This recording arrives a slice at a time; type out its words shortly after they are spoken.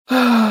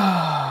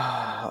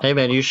Hey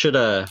man, you should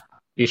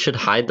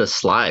hide the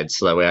slides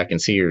so that way I can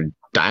see your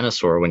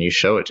dinosaur when you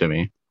show it to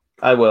me.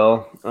 I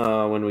will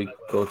when we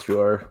go through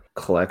our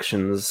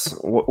collections.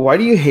 Why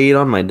do you hate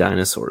on my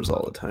dinosaurs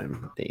all the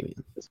time, Damien?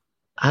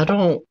 I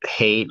don't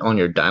hate on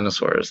your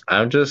dinosaurs.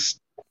 I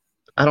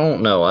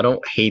don't know. I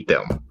don't hate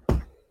them.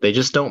 They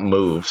just don't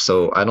move,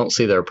 so I don't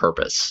see their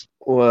purpose.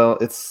 Well,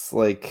 it's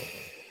like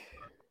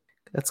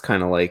that's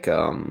kind of like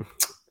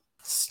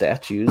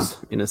statues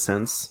in a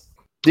sense.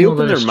 They Well,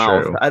 open that their is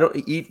mouth. true. I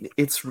don't eat.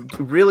 It's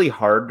really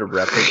hard to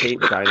replicate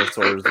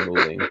dinosaurs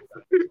moving.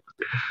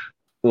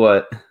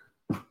 What?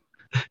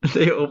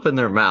 They open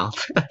their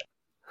mouth.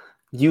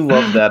 You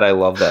love I that. I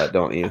love that,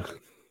 don't you?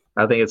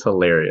 think it's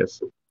hilarious.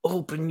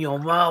 Open your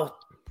mouth.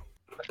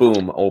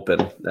 Boom,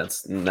 open.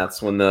 That's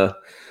when the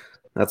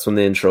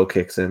intro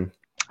kicks in.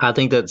 I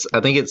think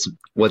it's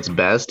what's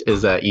best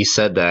is that you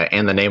said that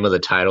and the name of the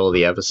title of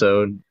the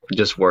episode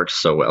just works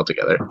so well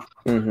together.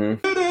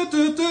 Mm-hmm.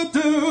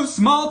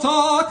 Small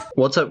talk.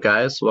 What's up,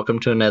 guys? Welcome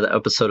to another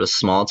episode of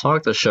Small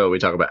Talk, the show we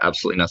talk about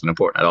absolutely nothing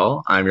important at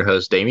all. I'm your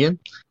host, Damien,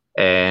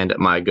 and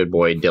my good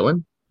boy,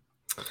 Dylan.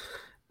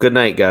 Good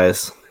night,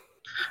 guys.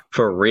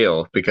 For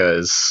real,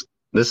 because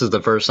this is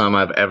the first time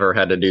I've ever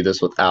had to do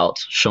this without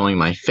showing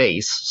my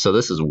face, so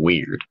this is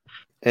weird.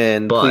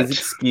 And But please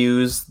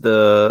excuse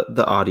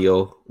the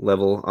audio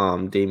level.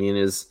 Damien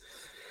is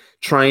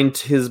trying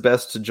his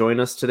best to join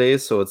us today,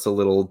 so it's a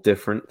little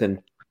different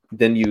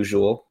than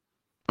usual.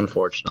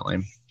 unfortunately,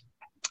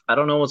 I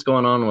don't know what's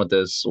going on with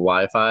this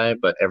Wi-Fi,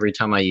 but every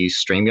time I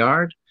use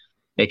StreamYard,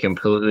 it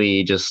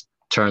completely just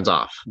turns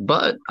off.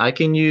 But I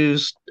can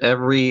use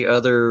every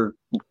other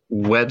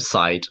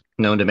website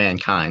known to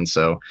mankind,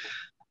 so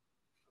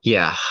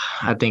yeah,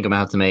 I think I'm gonna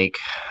have to make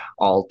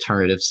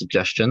alternative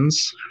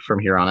suggestions from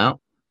here on out.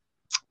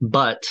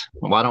 But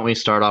why don't we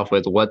start off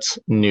with what's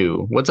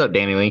new? What's up,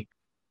 Danny Lee?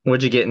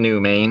 What'd you get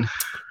new, Maine?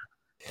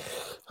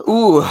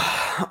 Ooh,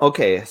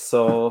 okay.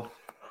 So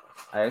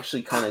I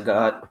actually kind of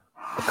got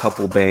a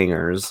couple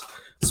bangers.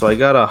 So I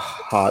got a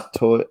Hot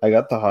Toy. I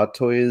got the Hot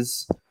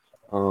Toys,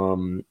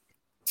 War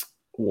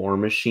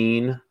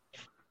Machine.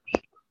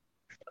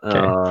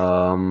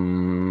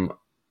 Okay.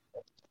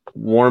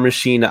 War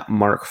Machine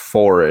Mark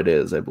IV. It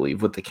is, I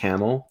believe, with the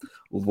camo.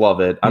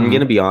 Love it. I'm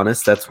gonna be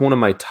honest. That's one of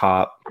my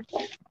top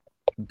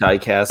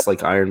diecast,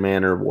 like Iron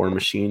Man or War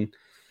Machine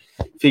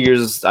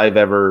figures I've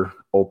ever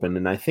opened,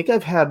 and I think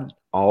I've had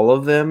all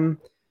of them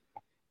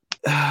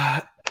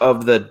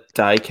of the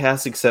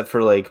diecast except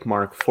for like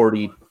Mark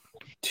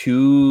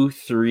 42,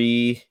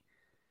 3,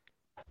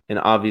 and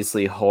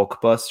obviously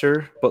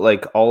Hulkbuster. But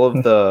like all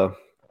of the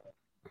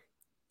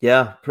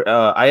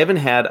I haven't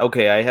had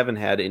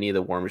any of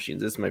the War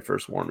Machines. This is my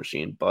first War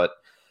Machine, but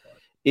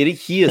he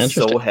is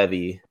so Interesting.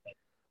 heavy.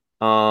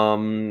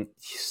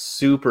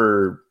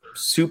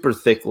 Super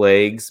thick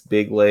legs,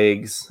 big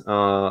legs.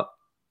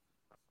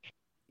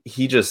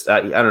 He just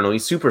I don't know,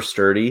 he's super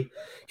sturdy.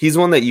 He's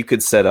one that you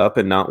could set up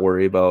and not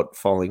worry about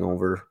falling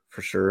over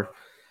for sure.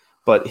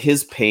 But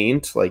his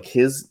paint, like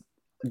his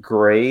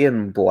gray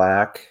and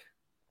black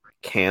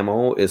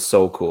camo, is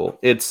so cool.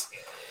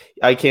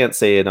 I can't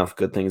say enough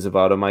good things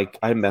about him.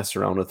 I messed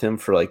around with him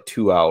for like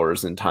 2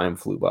 hours and time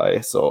flew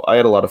by. So I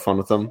had a lot of fun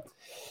with him.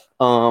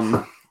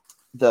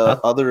 The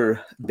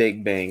other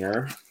big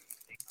banger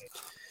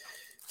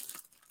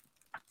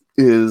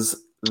is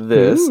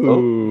this.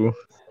 Ooh.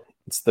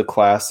 It's the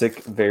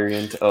classic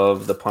variant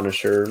of the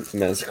Punisher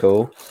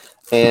Mezco.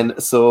 And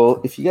so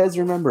if you guys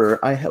remember,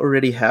 I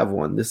already have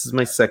one. This is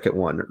my second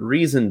one.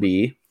 Reason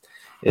B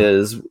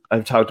is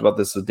I've talked about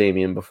this with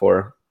Damien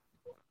before.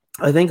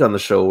 I think on the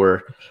show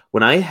where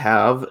when I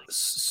have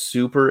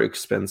super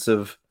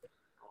expensive,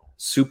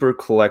 super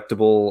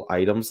collectible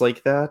items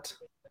like that,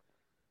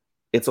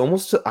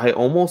 I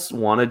almost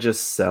want to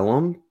just sell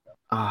them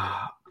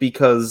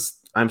because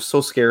I'm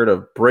so scared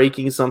of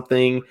breaking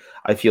something.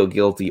 I feel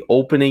guilty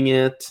opening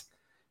it,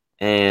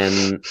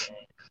 and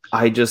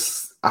I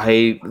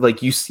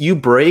like you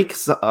break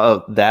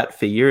that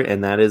figure,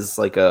 and that is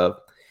like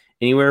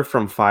anywhere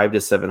from $500 to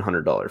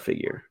 $700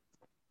 figure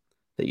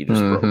that you just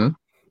broke,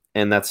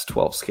 and that's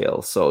 12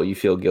 scale. So you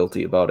feel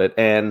guilty about it,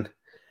 and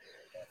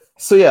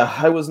so yeah,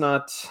 I was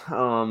not.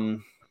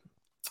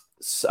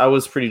 I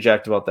was pretty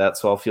jacked about that,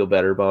 so I'll feel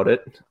better about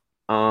it.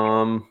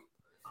 I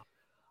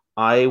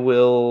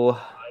will.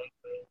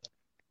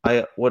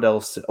 What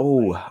else?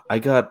 I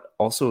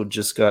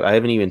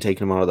haven't even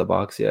taken them out of the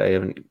box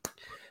yet.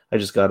 I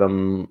just got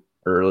them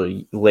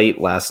late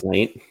last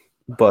night.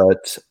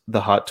 But the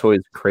Hot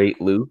Toys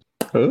crate loot.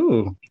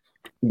 Ooh.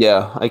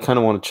 Yeah, I kind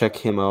of want to check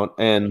him out.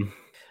 And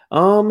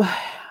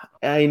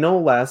I know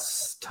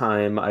last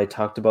time I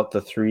talked about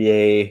the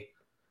 3A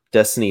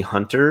Destiny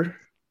Hunter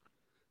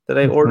that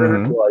I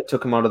ordered. Well, I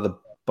took him out of the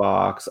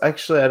box.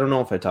 Actually, I don't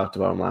know if I talked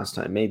about him last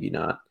time. Maybe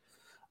not.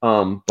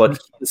 But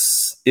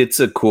it's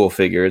a cool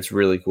figure. It's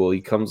really cool.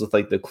 He comes with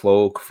like the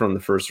cloak from the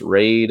first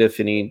raid, if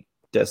any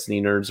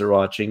Destiny nerds are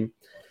watching.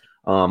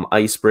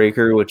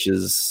 Icebreaker, which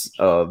is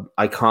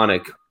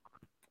iconic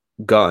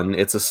gun.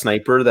 It's a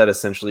sniper that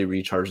essentially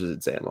recharges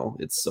its ammo.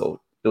 It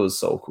was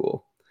so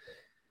cool.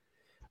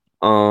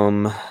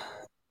 Um,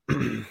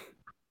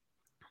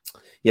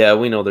 yeah,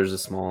 we know there's a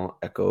small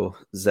echo,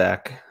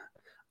 Zach.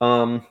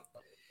 Um,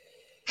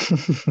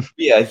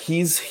 yeah,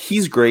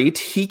 he's great.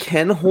 He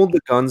can hold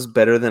the guns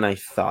better than I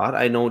thought.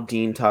 I know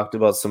Dean talked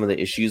about some of the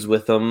issues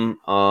with them.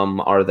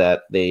 Are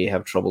that they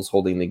have troubles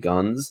holding the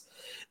guns.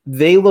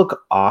 They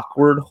look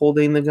awkward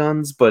holding the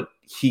guns, but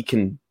he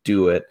can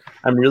do it.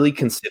 I'm really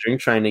considering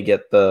trying to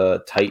get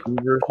the Titan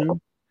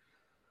version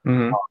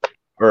Mhm.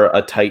 or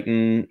a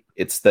Titan.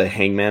 It's the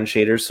Hangman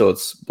shader, so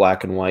it's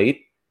black and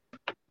white.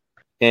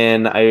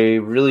 And I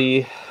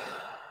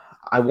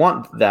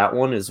want that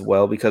one as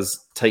well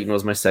because Titan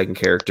was my second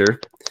character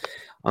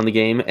on the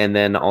game, and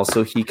then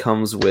also he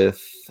comes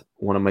with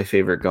one of my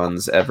favorite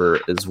guns ever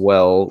as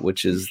well,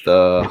 which is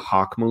the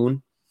Hawk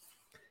Moon.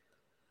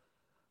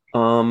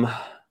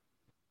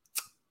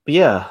 But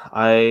yeah,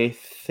 I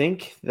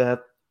think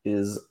that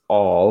is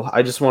all.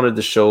 I just wanted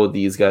to show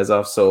these guys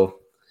off. So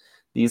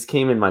these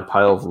came in my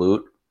pile of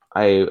loot.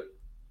 I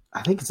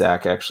think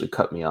Zach actually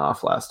cut me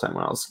off last time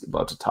when I was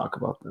about to talk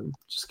about them.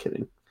 Just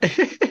kidding.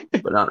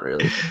 But not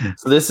really.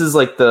 So this is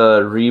like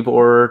the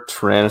Rebor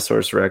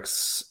Tyrannosaurus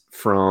Rex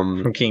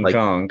from King like,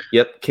 Kong.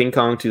 Yep, King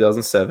Kong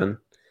 2007.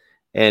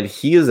 And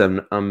he is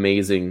an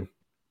amazing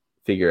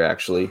figure,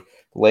 actually.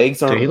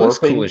 Legs aren't Dude, he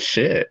looks warping. cool as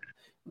shit.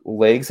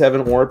 Legs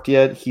haven't warped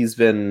yet.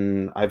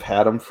 I've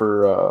had him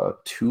for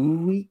 2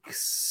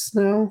 weeks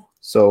now.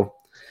 So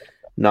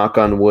knock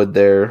on wood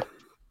there.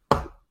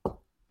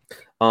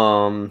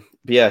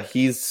 But yeah,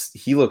 he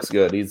looks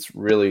good. He's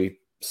really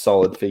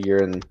solid figure,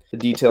 and the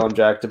detail I'm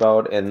jacked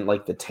about, and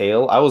like the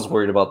tail. I was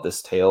worried about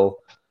this tail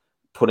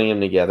putting him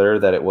together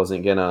that it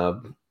wasn't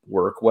gonna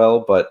work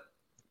well, but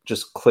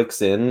just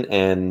clicks in,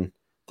 and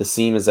the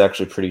seam is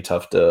actually pretty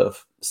tough to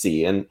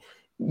see. And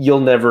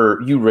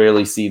you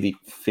rarely see the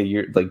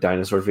figure like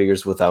dinosaur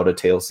figures without a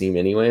tail seam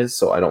anyways,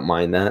 so I don't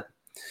mind that.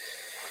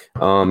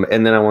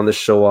 And then I wanted to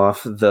show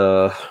off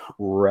the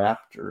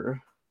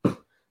Raptor.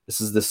 This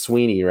is the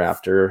Sweeney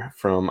Raptor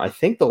from, I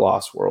think, the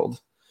Lost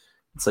World.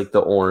 It's like the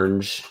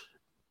orange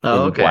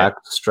and black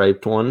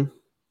striped one.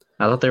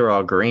 I thought they were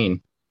all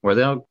green. Were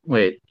they all?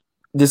 Wait.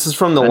 This is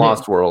from the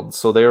Lost World,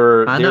 so they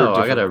were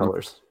different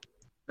colors.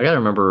 I gotta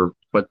remember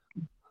what.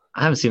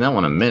 I haven't seen that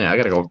one in a minute. I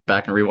gotta go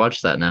back and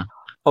rewatch that now.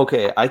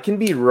 Okay, I can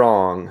be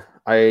wrong.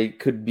 I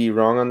could be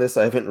wrong on this.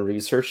 I haven't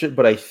researched it,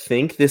 but I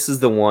think this is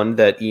the one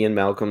that Ian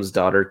Malcolm's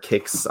daughter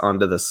kicks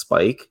onto the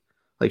spike.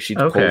 Like she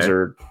pulls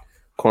her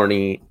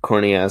corny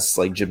ass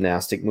like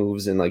gymnastic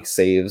moves and like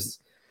saves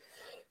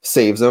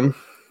him,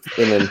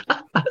 and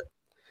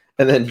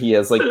then he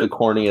has like the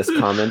corniest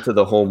comment of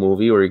the whole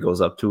movie where he goes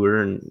up to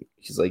her and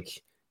he's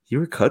like, "You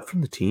were cut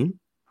from the team?"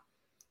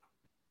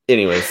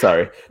 Anyway,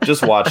 sorry,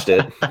 just watched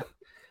it.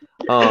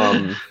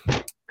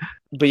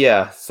 But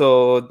yeah,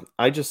 so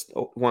I just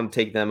want to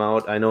take them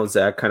out. I know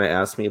Zach kind of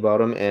asked me about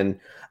them, and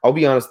I'll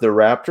be honest, the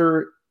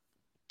Raptor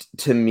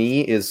to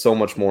me is so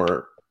much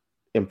more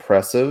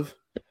impressive.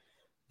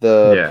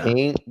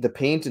 The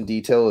paint and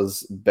detail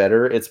is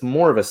better. It's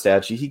more of a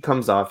statue. He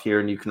comes off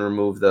here, and you can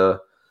remove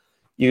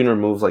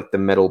like the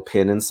metal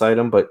pin inside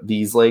him, but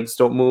these legs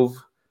don't move,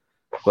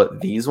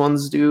 but these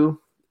ones do,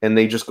 and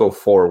they just go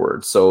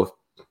forward. So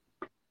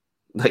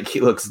like he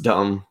looks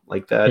dumb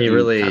like that. He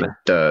really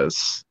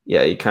does.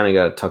 Yeah, you kind of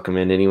got to tuck him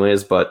in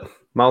anyways, but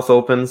mouth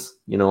opens,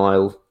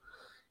 I'll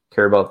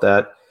care about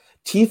that.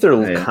 Teeth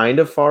are kind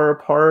of far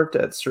apart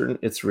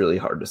it's really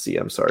hard to see.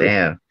 I'm sorry.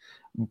 Damn.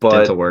 But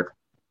dental work.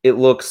 It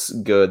looks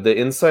good. The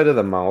inside of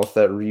the mouth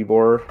that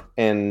Rebor,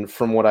 and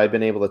from what I've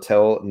been able to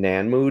tell,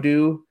 Nanmu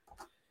do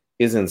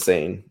is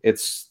insane.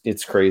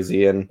 It's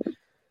crazy. And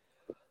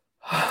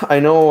I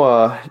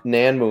know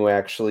Nanmu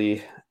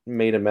actually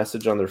made a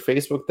message on their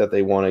Facebook that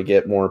they want to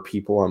get more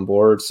people on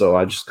board. So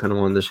I just kind of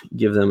wanted to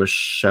give them a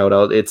shout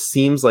out. It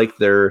seems like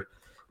they're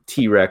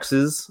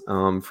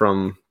T-Rexes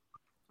from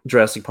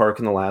Jurassic Park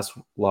and the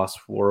Lost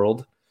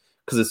World,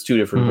 because it's two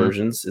different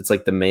versions. It's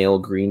like the male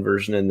green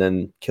version and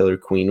then Killer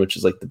Queen, which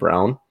is like the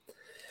brown.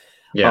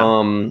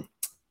 Yeah.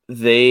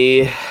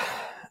 They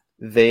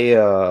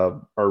are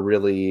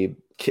really,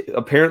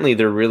 apparently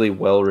they're really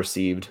well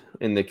received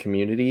in the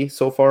community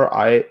so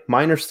far.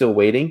 Mine are still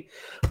waiting,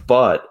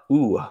 but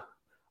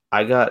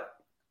I got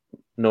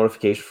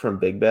notification from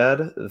Big Bad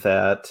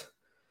that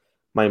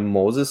my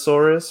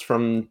Mosasaurus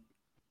from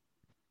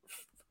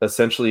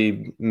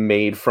essentially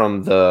made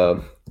from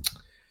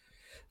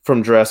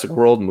Jurassic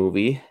World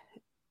movie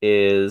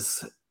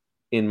is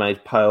in my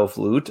pile of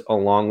loot,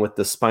 along with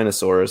the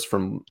Spinosaurus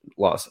from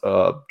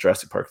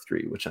Jurassic Park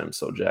 3, which I'm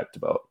so jacked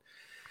about.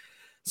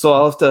 So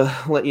I'll have to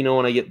let you know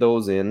when I get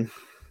those in.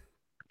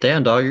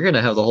 Damn, dog, you're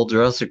gonna have the whole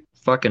Jurassic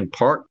fucking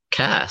Park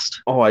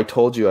cast. Oh, I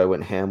told you I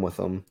went ham with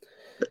them.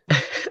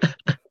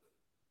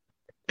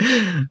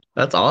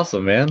 That's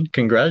awesome, man.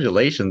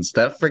 Congratulations.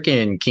 That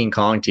freaking King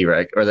Kong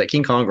T-Rex, or that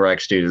King Kong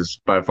Rex, dude, is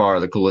by far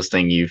the coolest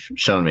thing you've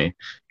shown me,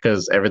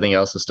 because everything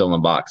else is still in the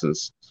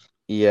boxes.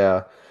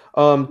 Yeah.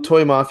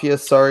 Toy Mafia,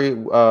 sorry,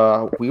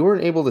 we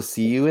weren't able to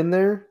see you in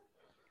there.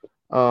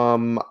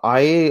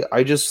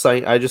 I just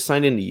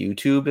signed into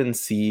YouTube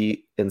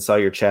and saw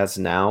your chats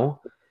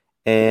now,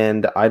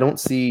 and I don't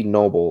see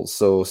nobles.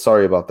 So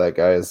sorry about that,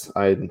 guys.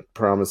 I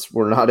promise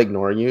we're not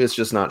ignoring you. It's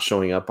just not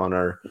showing up on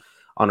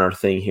our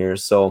thing here.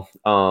 So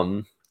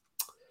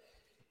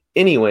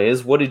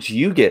anyways, what did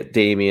you get,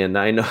 Damien?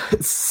 I know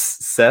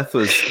Seth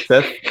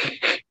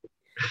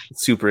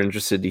super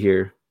interested to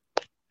hear.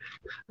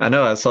 I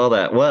know, I saw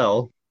that.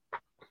 Well,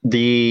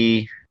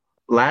 the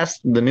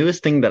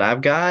newest thing that I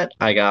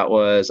got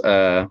was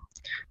I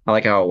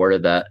like how I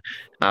worded that.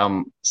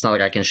 It's not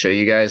like I can show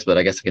you guys, but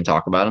I guess I can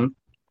talk about them.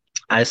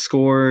 I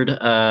scored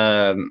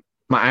my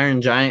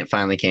Iron Giant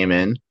finally came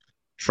in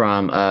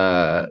from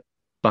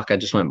fuck, I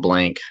just went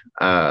blank.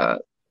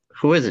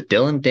 Who is it?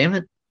 Dylan? Damn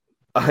it.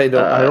 I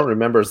don't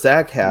remember.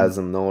 Zach has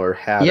him though, or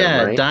had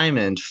him, right?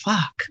 Diamond.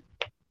 Fuck.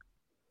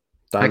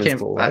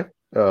 Diamond's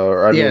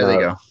there you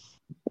go.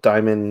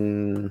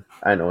 Diamond.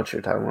 I know what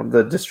you're talking about.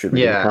 The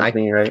distributing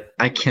company, right?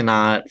 I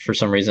cannot, for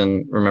some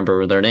reason,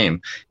 remember their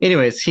name.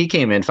 Anyways, he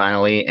came in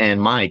finally,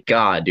 and my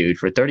God, dude,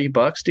 for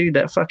 $30, dude,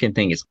 that fucking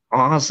thing is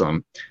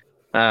awesome.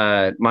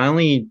 My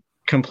only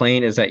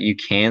complaint is that you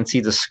can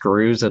see the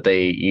screws that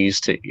they use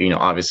to,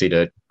 obviously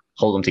to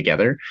hold them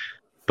together.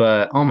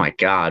 But oh my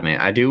God, man,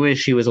 I do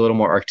wish he was a little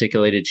more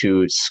articulated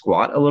to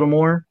squat a little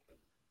more.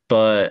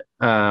 But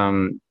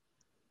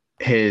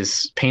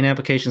his paint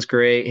application's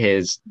great.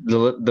 His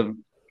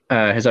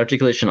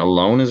articulation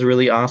alone is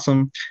really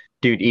awesome,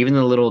 dude. Even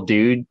the little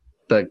dude,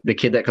 the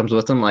kid that comes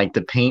with him, like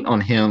the paint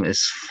on him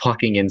is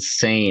fucking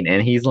insane,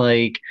 and he's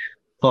like,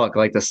 fuck,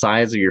 like the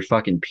size of your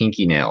fucking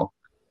pinky nail.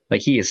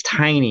 Like he is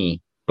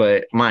tiny,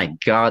 but my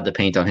God, the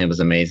paint on him is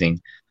amazing.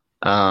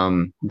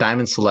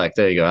 Diamond Select,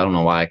 there you go. I don't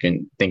know why I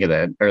couldn't think of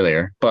that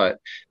earlier, but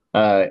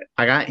I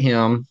got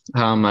him.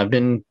 I've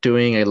been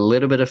doing a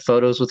little bit of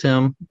photos with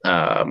him.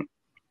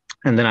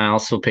 And then I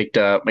also picked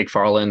up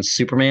McFarlane's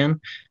Superman.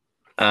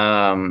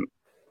 That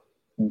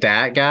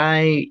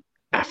guy,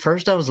 at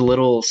first I was a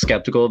little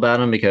skeptical about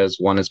him because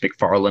one is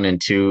McFarlane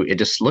and two, it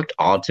just looked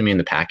odd to me in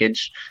the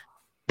package.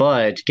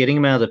 But getting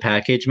him out of the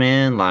package,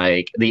 man,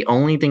 like the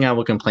only thing I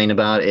would complain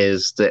about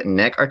is the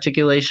neck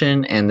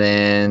articulation and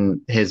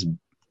then his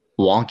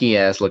wonky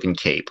ass looking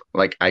cape.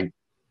 Like I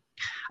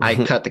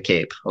cut the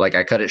cape. Like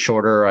I cut it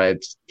shorter. I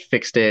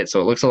fixed it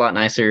so it looks a lot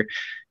nicer.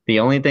 The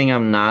only thing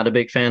I'm not a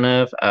big fan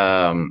of,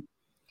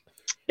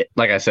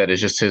 like I said,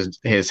 is just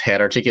his head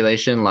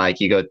articulation.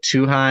 Like you go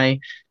too high,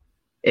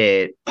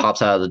 it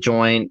pops out of the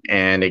joint,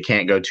 and it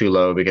can't go too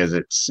low because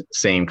it's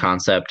same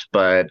concept.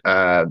 But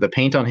the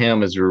paint on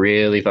him is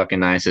really fucking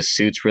nice. His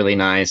suit's really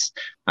nice.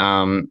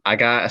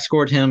 I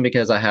scored him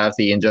because I have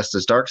the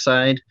Injustice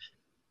Darkseid,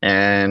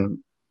 and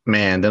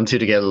man, them two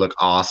together look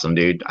awesome,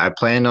 dude. I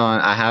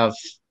have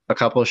a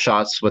couple of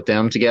shots with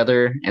them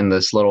together in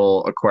this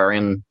little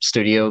aquarium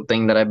studio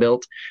thing that I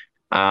built.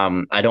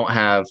 I don't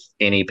have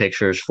any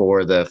pictures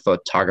for the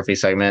photography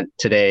segment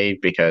today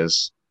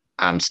because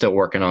I'm still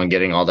working on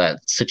getting all that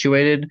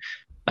situated.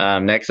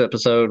 Next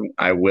episode,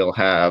 I will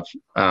have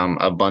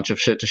a bunch of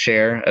shit to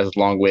share, as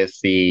along with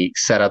the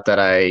setup that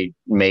I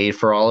made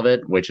for all of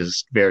it, which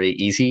is very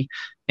easy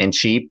and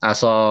cheap. I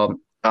saw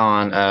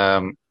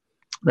on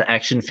the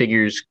Action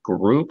Figures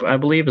group, I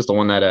believe, is the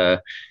one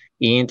that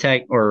Ian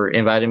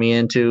invited me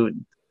into.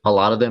 A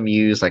lot of them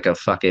use like a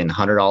fucking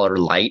 $100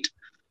 light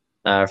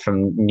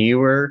from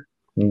Newer,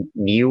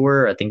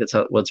 I think that's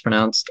how what's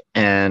pronounced.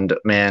 And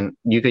man,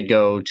 you could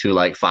go to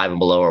like Five and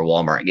Below or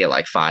Walmart and get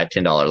like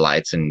 $5-10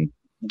 lights and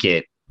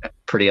get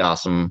pretty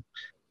awesome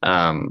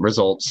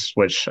results,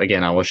 which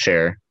again I will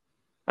share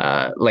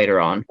later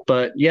on.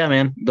 But yeah,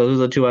 man, those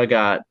are the two I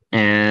got,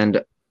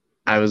 and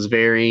I was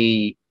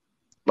very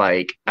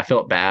I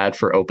felt bad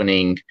for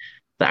opening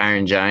the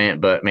Iron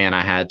Giant, but man,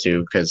 I had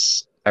to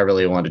because I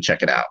really wanted to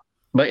check it out.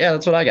 But yeah,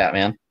 that's what I got,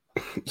 man.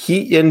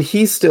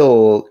 He's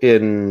still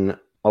in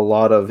a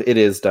lot of it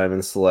is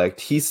Diamond Select.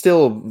 He's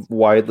still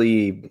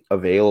widely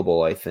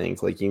available, I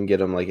think. Like you can get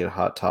him like at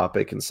Hot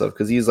Topic and stuff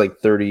because he's like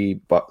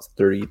 $30,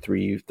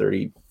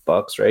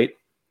 $30, right?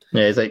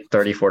 Yeah, he's like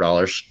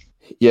 $34.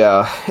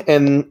 Yeah.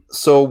 And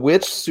so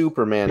which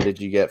Superman did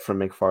you get from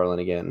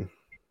McFarlane again?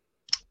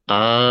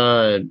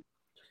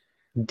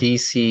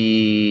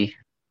 DC.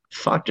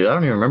 Fuck, dude, I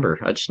don't even remember.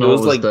 I just know it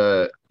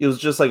was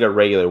just like a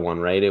regular one,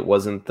 right? It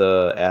wasn't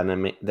the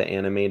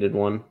animated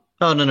one.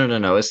 Oh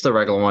no! It's the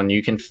regular one.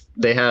 You can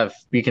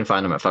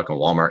find them at fucking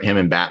Walmart. Him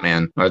and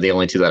Batman are the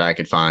only two that I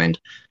could find,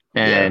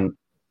 and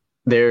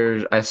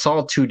I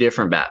saw two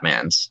different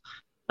Batmans.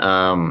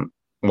 One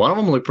of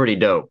them looked pretty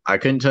dope. I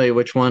couldn't tell you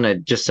which one.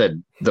 It just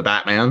said the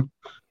Batman,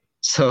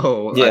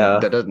 so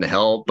that doesn't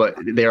help. But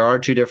there are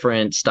two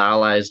different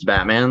stylized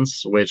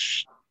Batmans,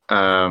 which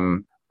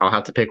I'll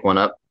have to pick one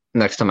up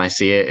next time I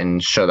see it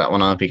and show that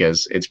one off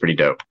because it's pretty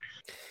dope.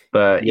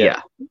 But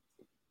yeah.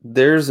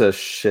 There's a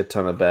shit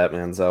ton of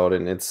Batmans out,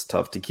 and it's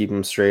tough to keep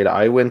them straight.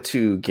 I went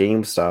to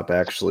GameStop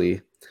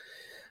actually,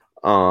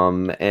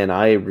 and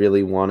I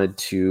really wanted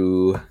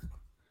to.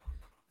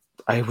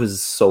 I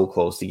was so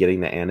close to getting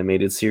the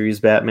animated series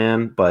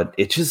Batman, but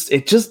it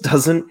just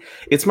doesn't.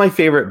 It's my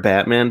favorite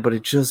Batman, but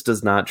it just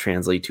does not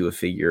translate to a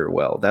figure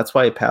well. That's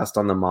why I passed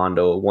on the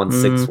Mondo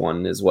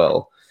 161 as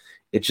well.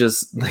 It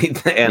just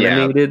like the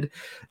animated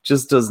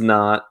just does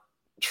not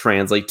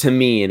translate to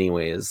me,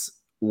 anyways,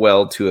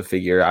 well to a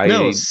figure.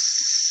 No,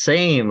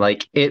 same.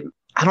 Like it.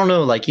 I don't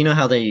know. Like you know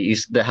how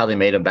how they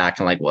made them back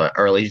in like what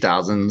early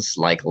 2000s,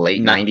 like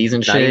late 90s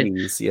and shit.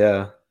 90s,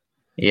 yeah.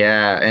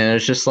 Yeah, and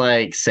it's just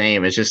like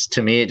same. It's just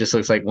to me, it just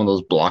looks like one of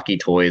those blocky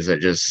toys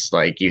that just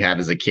like you had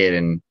as a kid,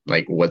 and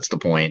like, what's the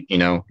point? You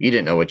know, you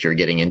didn't know what you're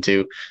getting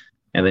into,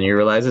 and then you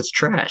realize it's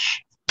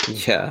trash.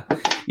 Yeah,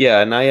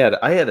 yeah, and I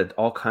had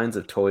all kinds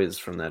of toys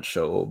from that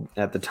show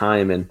at the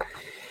time, and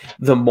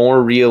the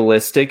more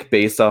realistic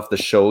based off the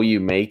show you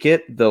make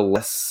it, the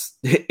less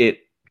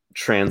it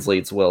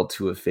translates well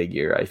to a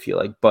figure, I feel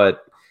like.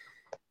 But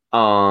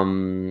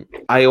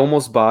I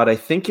almost bought, I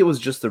think it was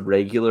just the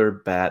regular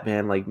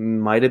Batman, like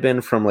might have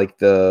been from like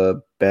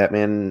the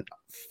Batman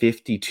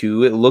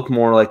 52. It looked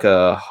more like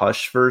a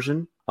Hush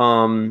version.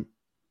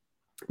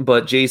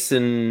 But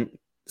Jason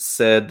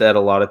said that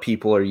a lot of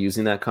people are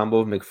using that combo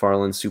of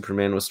McFarlane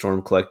Superman with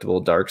Storm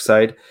Collectible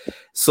Darkseid.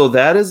 So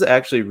that is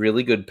actually a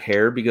really good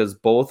pair because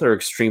both are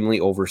extremely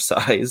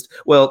oversized.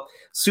 Well,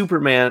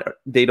 Superman,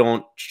 they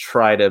don't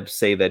try to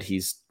say that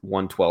he's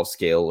 1/12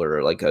 scale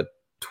or like a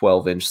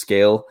 12-inch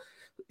scale.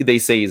 They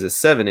say he's a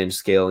 7-inch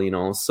scale, you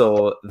know.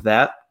 So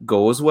that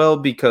goes well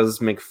because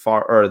the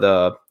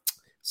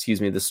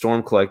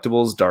Storm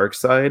Collectibles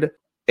Darkseid,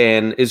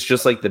 and it's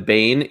just like the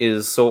Bane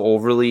is so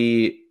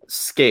overly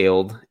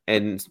scaled,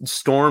 and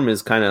Storm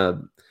is kind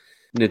of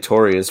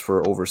notorious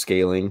for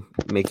overscaling,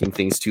 making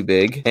things too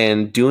big,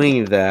 and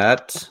doing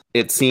that.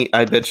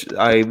 I bet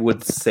I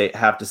would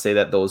have to say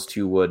that those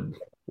two would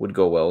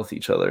go well with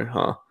each other,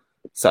 huh?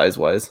 Size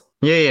wise.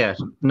 Yeah.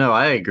 No,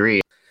 I agree.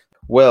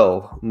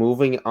 Well,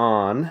 moving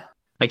on.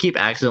 I keep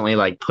accidentally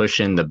like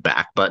pushing the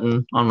back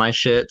button on my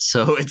shit,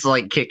 so it's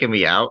like kicking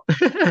me out.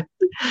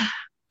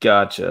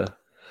 Gotcha.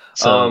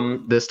 So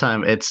this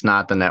time it's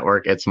not the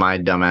network, it's my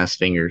dumbass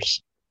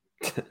fingers.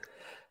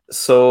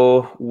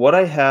 So what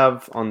I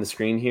have on the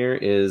screen here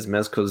is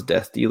Mezco's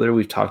Death Dealer.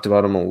 We've talked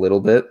about him a little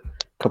bit,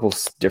 a couple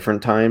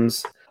different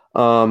times.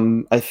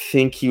 I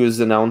think he was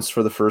announced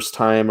for the first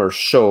time, or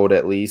showed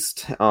at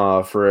least,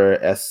 for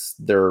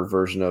their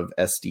version of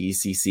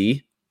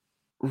SDCC.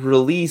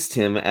 Released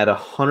him at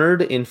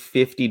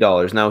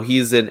 $150. Now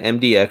he's an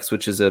MDX,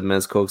 which is a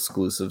Mezco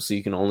exclusive, so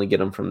you can only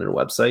get him from their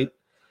website.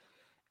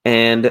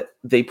 And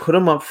they put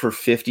him up for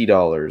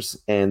 $50,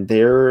 and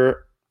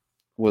there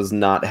was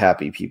not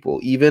happy people.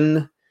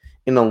 Even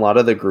in a lot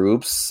of the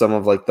groups, some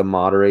of like the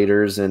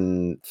moderators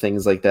and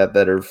things like that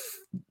are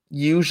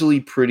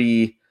usually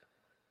pretty,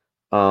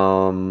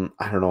 I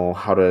don't know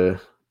how to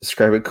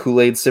describe it,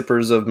 Kool-Aid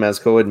sippers of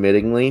Mezco,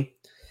 admittingly,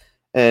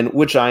 and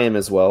which I am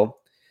as well.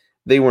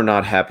 They were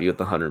not happy with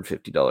the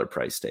 $150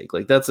 price tag.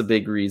 Like that's a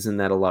big reason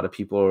that a lot of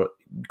people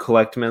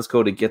collect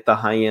Mezco, to get the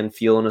high-end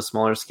feel in a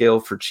smaller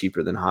scale for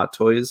cheaper than Hot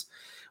Toys.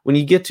 When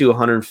you get to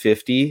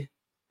 150,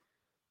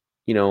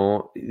 you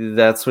know,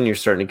 that's when you're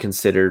starting to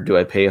consider, do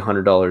I pay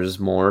 $100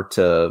 more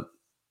to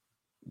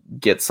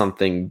get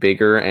something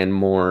bigger and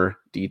more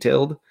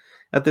detailed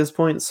at this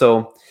point?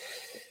 So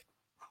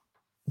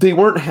they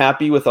weren't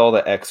happy with all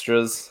the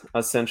extras.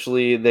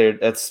 Essentially,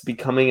 that's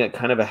becoming a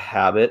kind of a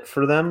habit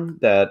for them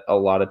that a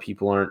lot of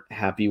people aren't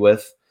happy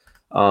with.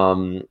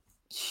 So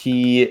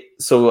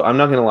I'm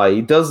not gonna lie,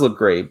 he does look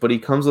great, but he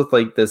comes with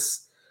like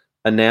this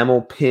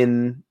enamel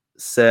pin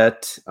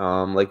set,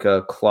 like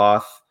a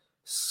cloth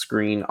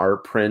screen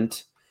art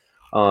print,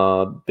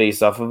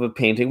 based off of a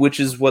painting, which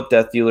is what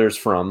Death Dealer is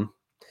from.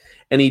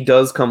 And he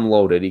does come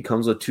loaded. He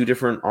comes with 2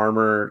 different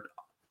armor,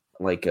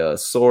 like a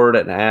sword,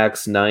 an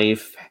axe,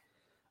 knife,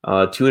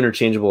 2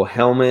 interchangeable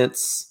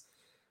helmets,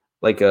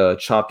 like a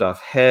chopped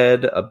off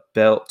head, a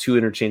belt, 2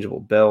 interchangeable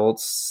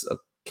belts, a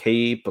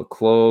cape, a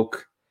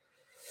cloak,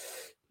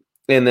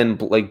 and then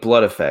like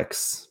blood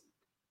effects.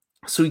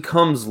 So he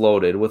comes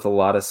loaded with a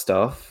lot of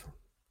stuff,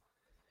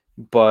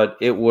 but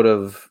they would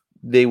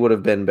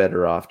have been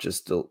better off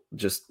just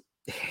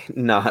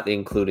not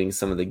including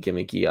some of the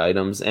gimmicky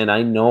items. And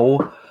I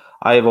know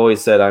I've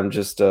always said I'm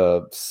just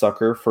a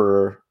sucker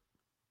for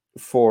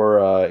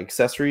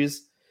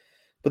accessories.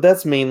 But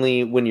that's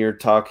mainly when you're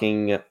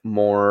talking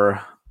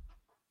more,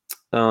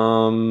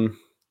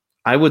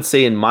 I would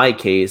say in my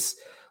case,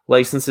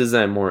 licenses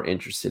I'm more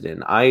interested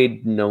in. I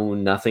know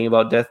nothing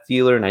about Death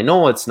Dealer, and I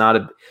know it's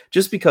not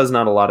just because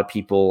not a lot of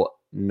people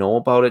know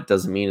about it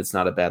doesn't mean it's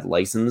not a bad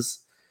license.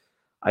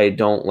 I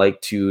don't like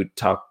to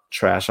talk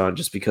trash on it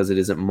just because it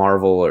isn't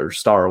Marvel or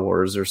Star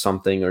Wars or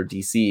something, or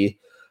DC.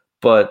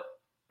 But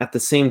at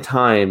the same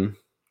time,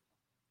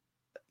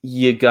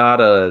 you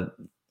gotta,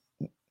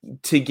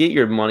 to get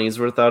your money's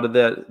worth out of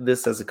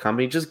this as a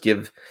company, just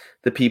give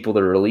the people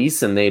the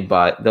release and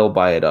they'll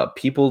buy it up.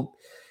 People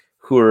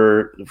who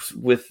are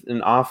with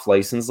an off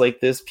license like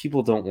this,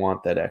 people don't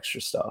want that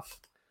extra stuff.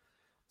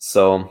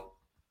 So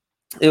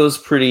it was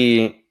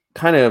pretty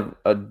kind of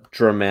a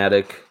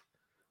dramatic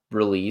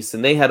release,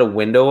 and they had a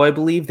window, I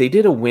believe. They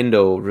did a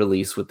window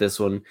release with this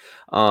one,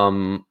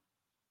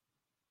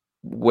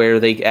 where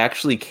they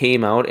actually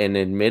came out and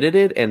admitted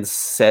it and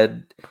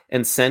said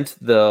and sent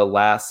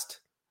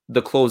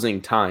the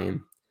closing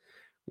time,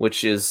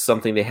 which is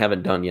something they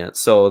haven't done yet.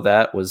 So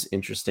that was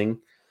interesting.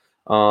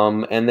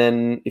 And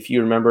then if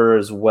you remember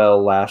as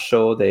well, last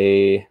show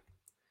they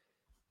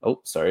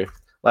also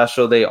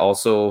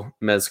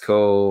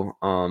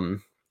Mezco,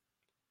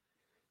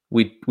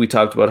 we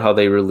talked about how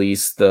they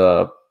released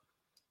the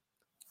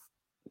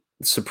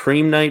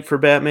Supreme Knight for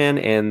Batman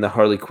and the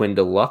Harley Quinn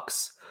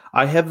Deluxe.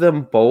 I have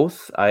them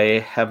both. I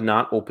have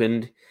not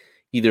opened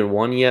either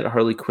one yet.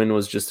 Harley Quinn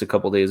was just a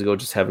couple days ago,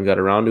 just haven't got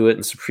around to it.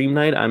 And Supreme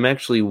Knight, I'm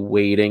actually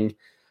waiting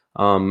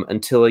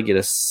until I get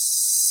a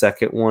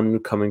second one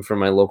coming from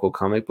my local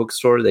comic book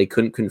store. They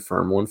couldn't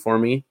confirm one for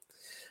me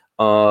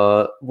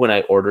when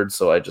I ordered,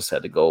 so I just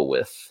had to go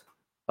with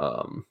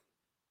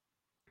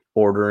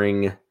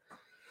ordering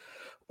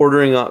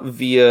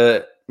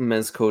via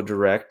Mezco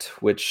Direct,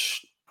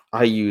 which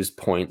I used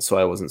points, so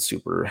I wasn't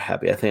super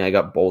happy. I think I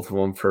got both of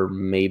them for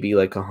maybe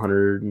like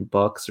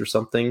 $100 or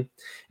something.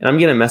 And I'm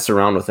gonna mess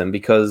around with them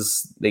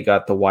because they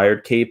got the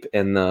wired cape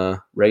and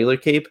the regular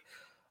cape.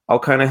 I'll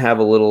kind of have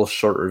a little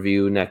short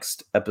review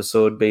next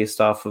episode based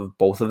off of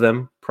both of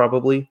them,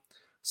 probably.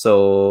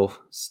 So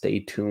stay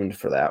tuned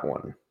for that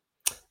one.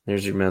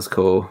 There's your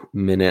Mezco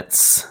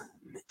minutes.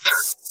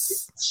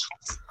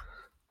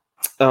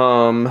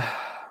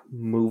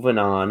 Moving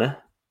on.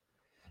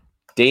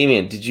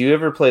 Damien, did you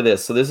ever play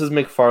this? So this is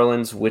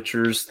McFarlane's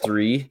Witchers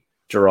 3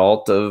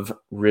 Geralt of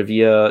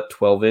Rivia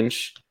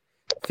 12-inch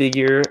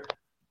figure.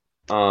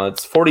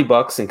 It's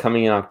 $40 and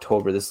coming in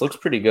October. This looks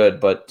pretty good,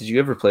 but did you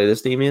ever play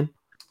this, Damien?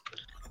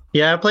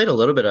 Yeah, I played a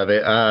little bit of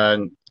it.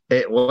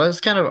 It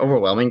was kind of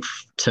overwhelming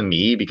to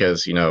me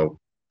because,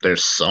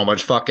 there's so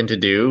much fucking to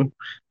do,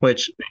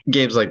 which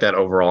games like that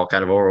overall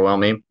kind of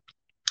overwhelm me.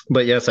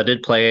 But yes, I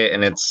did play it,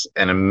 and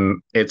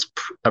it's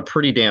a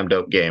pretty damn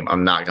dope game.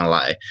 I'm not gonna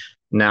lie.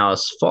 Now,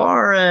 as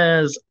far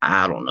as,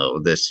 I don't know,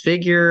 this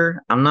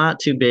figure, I'm not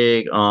too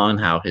big on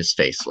how his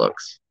face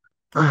looks.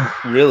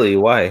 Really?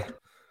 Why?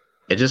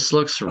 It just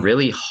looks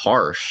really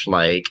harsh.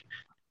 Like,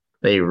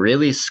 they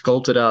really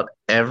sculpted out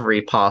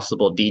every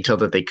possible detail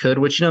that they could,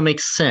 which,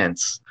 makes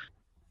sense.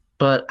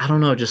 But I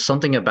don't know, just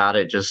something about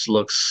it just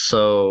looks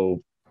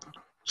so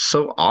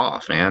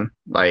off, man.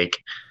 Like,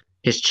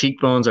 his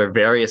cheekbones are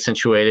very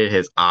accentuated.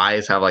 His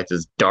eyes have like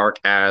this dark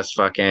ass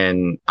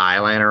fucking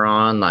eyeliner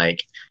on.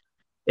 Like,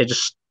 it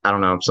just, I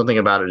don't know, something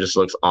about it just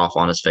looks off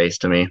on his face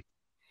to me.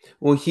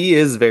 Well, he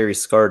is very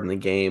scarred in the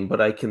game, but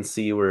I can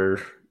see where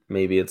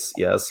maybe it's,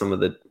 some of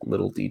the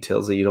little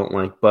details that you don't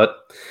like, but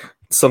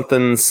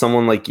something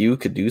someone like you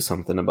could do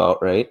something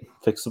about, right?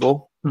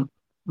 Fixable?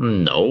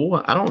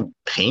 No, I don't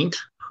paint.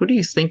 Who do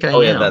you think I am?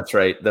 Oh, yeah, that's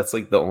right. That's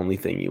like the only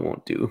thing you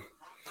won't do.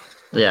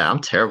 Yeah, I'm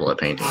terrible at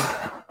painting.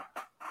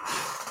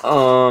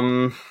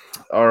 All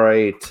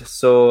right.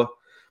 So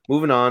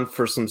moving on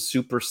for some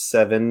Super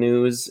 7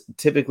 news.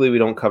 Typically we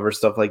don't cover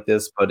stuff like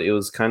this, but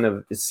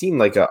it seemed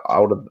like an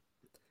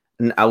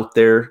out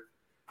there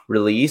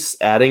release,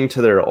 adding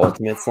to their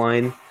Ultimates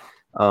line.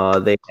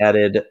 They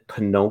added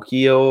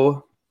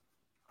Pinocchio,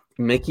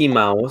 Mickey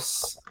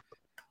Mouse,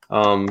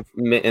 and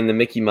the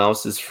Mickey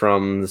Mouse is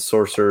from the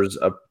Sorcerer's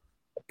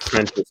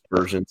Apprentice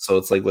version, so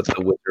it's like with the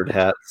wizard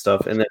hat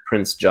stuff, and then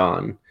Prince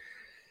John.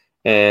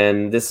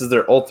 And this is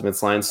their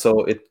Ultimates line,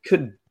 so it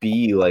could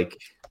be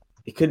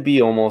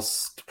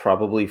almost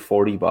probably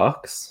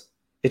 $40.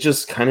 It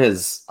just kind of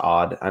is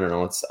odd. I don't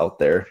know. It's out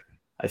there.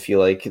 I feel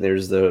like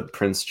there's the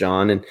Prince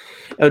John, and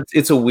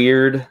it's a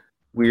weird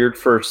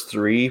first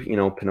three.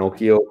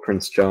 Pinocchio,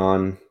 Prince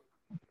John,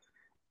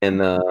 and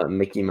the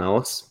Mickey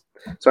Mouse.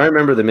 So I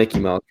remember the Mickey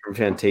Mouse from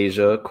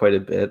Fantasia quite a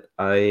bit.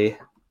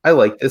 I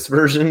like this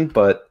version,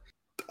 but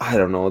I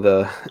don't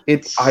know.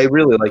 I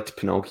really liked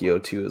Pinocchio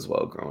too as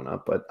well growing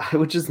up, but I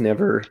would just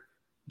never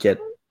get.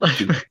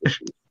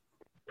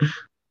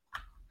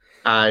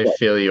 I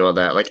feel you on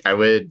that. Like,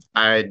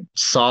 I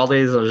saw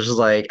these, I was just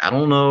like, I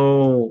don't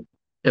know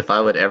if I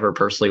would ever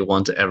personally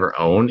want to ever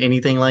own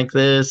anything like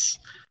this.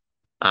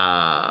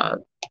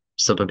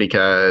 Simply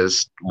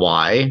because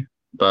why?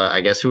 But I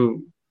guess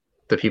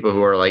the people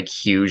who are like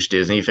huge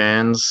Disney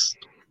fans,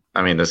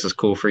 I mean, this is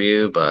cool for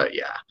you, but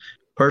yeah.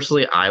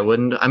 Personally, I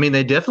wouldn't. I mean,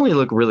 they definitely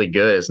look really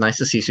good. It's nice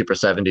to see Super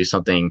 7 do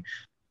something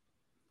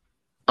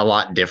a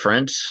lot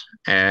different,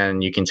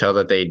 and you can tell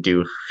that they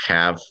do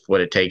have what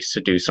it takes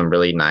to do some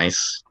really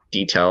nice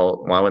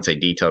detail. Well, I wouldn't say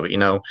detail, but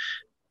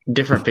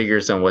different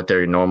figures than what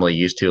they're normally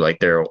used to, like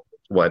their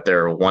 1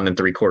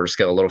 3/4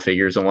 scale little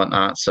figures and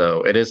whatnot.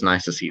 So it is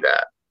nice to see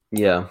that.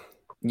 Yeah,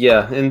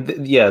 and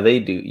they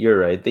do. You're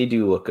right. They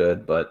do look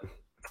good, but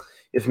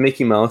if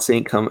Mickey Mouse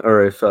ain't coming,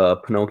 or if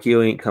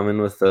Pinocchio ain't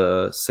coming with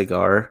a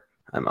cigar,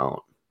 I'm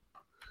out.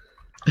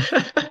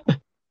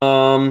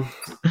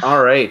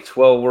 All right.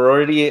 Well, we're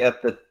already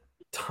at the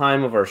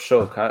time of our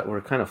show.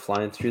 We're kind of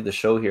flying through the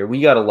show here. We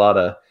got a lot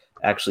of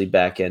actually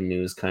back end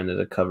news kind of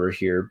to cover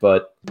here,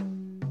 but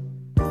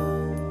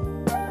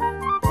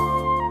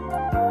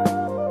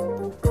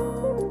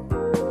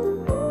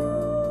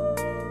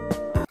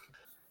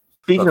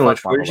Speaking of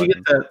fuck which, where did you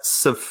get model that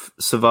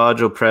Savage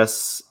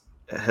Opress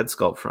head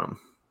sculpt from?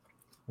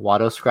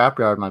 Watto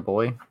Scrapyard, my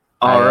boy.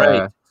 All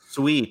right,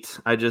 sweet.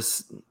 I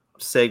just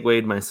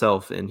segued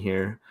myself in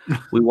here.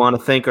 We want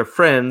to thank our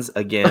friends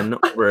again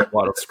over at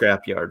Watto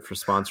Scrapyard for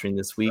sponsoring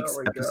this week's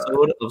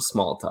episode of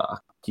Small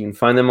Talk. You can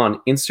find them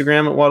on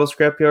Instagram at Watto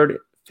Scrapyard,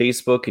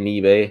 Facebook, and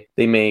eBay.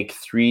 They make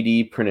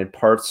 3D printed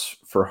parts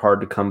for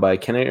hard-to-come-by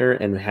Kenner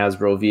and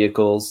Hasbro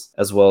vehicles,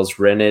 as well as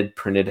rented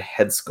printed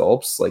head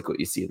sculpts, like what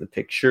you see in the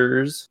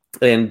pictures,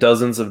 and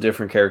dozens of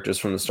different characters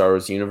from the Star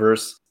Wars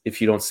universe. If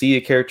you don't see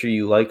a character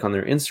you like on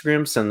their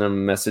Instagram, send them a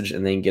message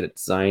and they can get it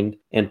designed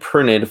and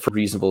printed for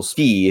reasonable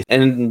fee,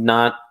 and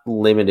not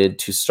limited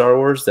to Star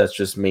Wars. That's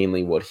just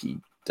mainly what he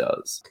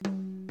does.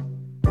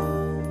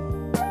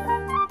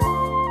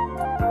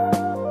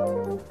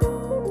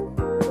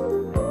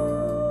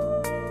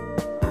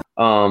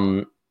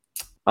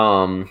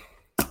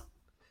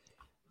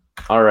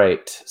 All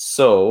right,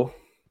 so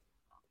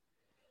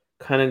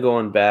kind of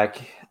going back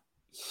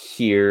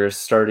here,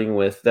 starting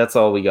with that's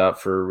all we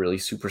got for really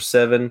Super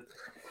 7,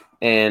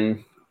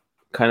 and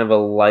kind of a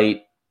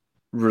light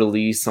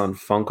release on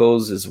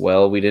Funkos as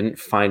well. We didn't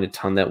find a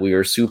ton that we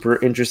were super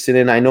interested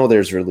in. I know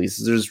there's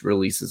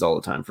releases all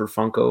the time for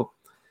Funko,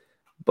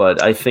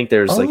 but I think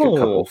there's like a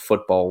couple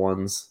football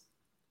ones.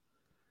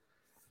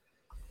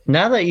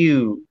 Now that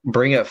you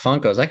bring up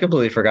Funkos, I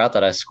completely forgot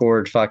that I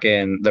scored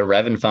fucking the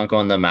Revan Funko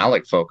and the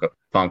Malik Funko, dude.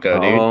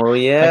 Oh,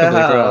 yeah. I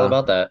completely forgot all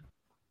about that.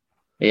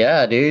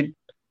 Yeah, dude.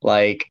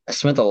 Like, I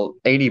spent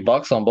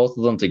 $80 on both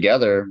of them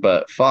together,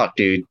 but fuck,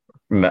 dude.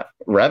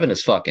 Revan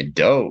is fucking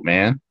dope,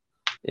 man.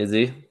 Is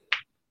he?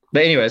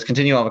 But anyways,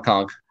 continue on with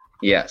Kong.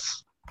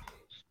 Yes.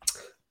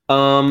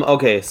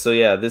 Okay, so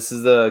yeah, this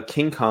is the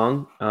King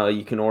Kong.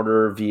 You can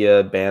order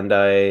via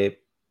Bandai,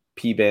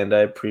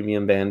 Bandai,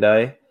 Premium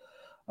Bandai.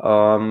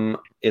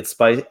 It's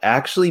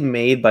actually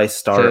made by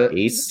Star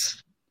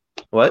Ace.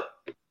 What?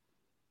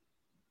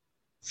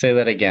 Say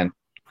that again.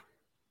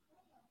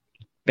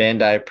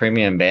 Bandai,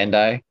 Premium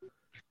Bandai?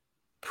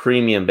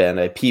 Premium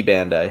Bandai,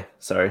 Bandai.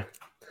 Sorry.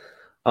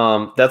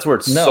 That's where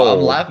it's sold. No,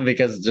 I'm laughing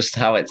because just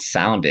how it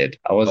sounded.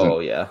 I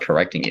wasn't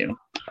correcting you.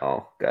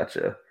 Oh,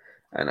 gotcha.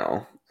 I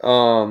know.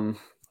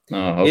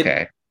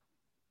 Okay.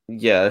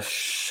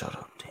 Shut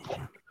up,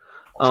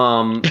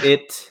 Daniel.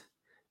 It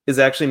is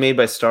actually made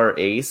by Star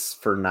Ace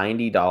for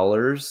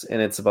 $90,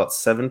 and it's about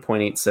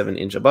 7.87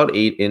 inch, about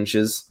 8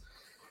 inches.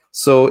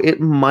 So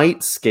it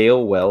might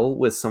scale well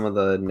with some of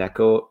the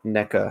NECA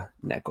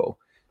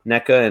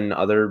and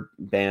other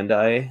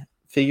Bandai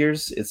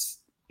figures. It's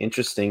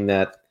interesting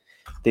that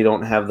they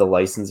don't have the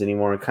license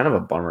anymore. Kind of a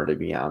bummer, to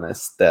be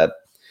honest, that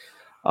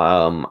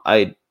no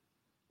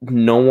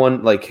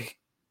one like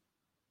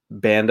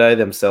Bandai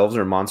themselves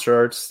or Monster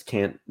Arts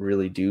can't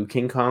really do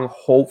King Kong.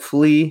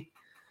 Hopefully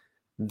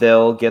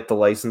they'll get the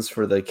license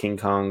for the King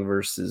Kong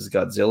versus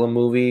Godzilla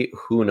movie.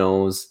 Who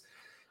knows?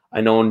 I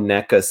know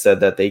NECA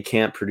said that they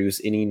can't produce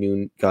any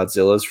new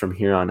Godzillas from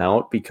here on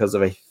out because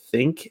of, I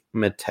think,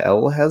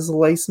 Mattel has a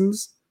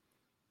license.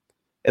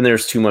 And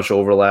there's too much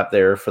overlap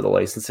there for the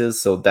licenses,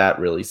 so that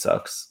really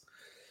sucks.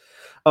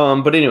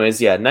 But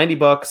anyways, yeah,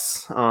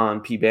 $90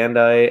 on P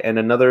Bandai,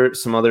 and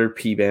some other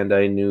P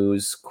Bandai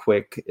news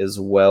quick as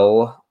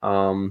well.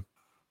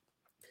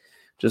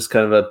 Just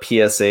kind of a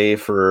PSA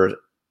for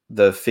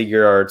the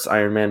Figure Arts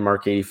Iron Man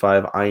Mark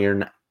 85 I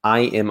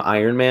Am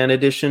Iron Man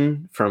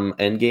edition from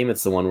Endgame.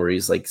 It's the one where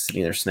he's like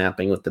sitting there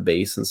snapping with the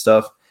bass and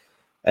stuff.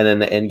 And then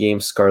the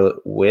Endgame Scarlet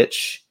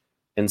Witch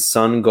and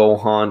Son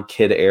Gohan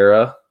Kid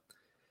Era.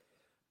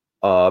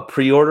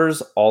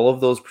 Pre-orders, all of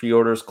those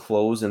pre-orders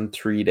close in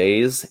 3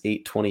 days,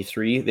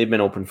 8/23. They've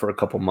been open for a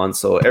couple months,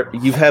 so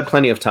you've had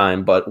plenty of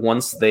time. But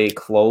once they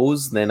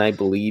close, then I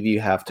believe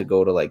you have to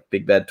go to like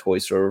Big Bad Toy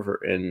Store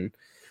and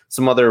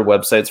some other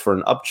websites for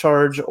an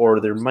upcharge, or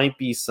there might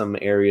be some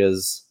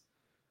areas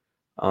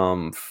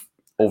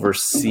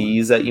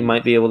overseas that you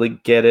might be able to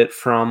get it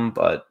from,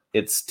 but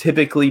it's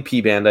typically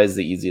P Bandai is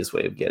the easiest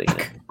way of getting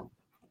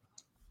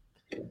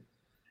it.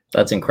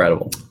 That's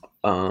incredible.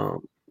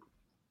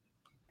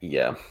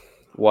 Yeah.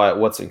 Why?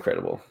 What's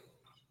incredible?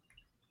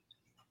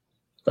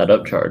 That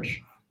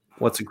upcharge.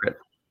 What's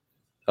incredible?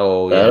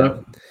 Oh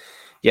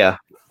yeah.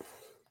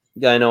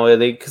 Yeah, I know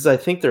because I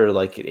think they're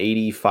like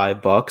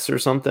 $85 or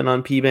something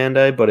on P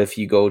Bandai, but if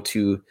you go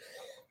to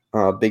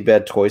Big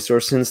Bad Toy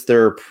Store, since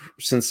they're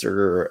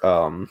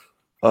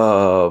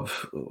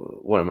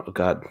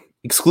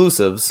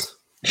exclusives.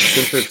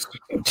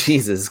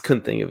 Jesus,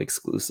 couldn't think of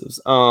exclusives.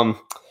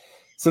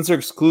 Since they're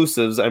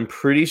exclusives, I'm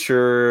pretty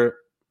sure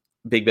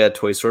Big Bad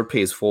Toy Store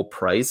pays full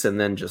price and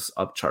then just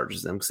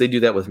upcharges them because they do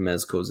that with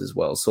Mezco's as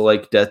well. So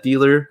like Death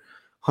Dealer,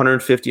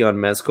 $150 on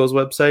Mezco's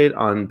website.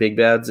 On Big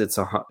Bad's, it's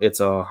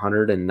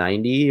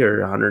 $190 or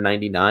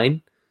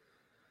 $199.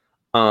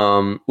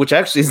 Which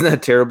actually isn't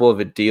that terrible of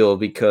a deal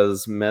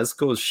because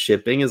Mezco's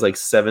shipping is like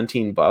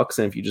 $17,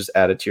 and if you just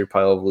add it to your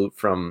pile of loot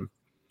from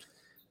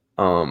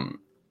from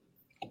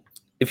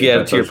Big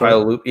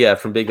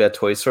Bad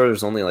Toy Store,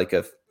 there's only like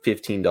a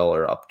 $15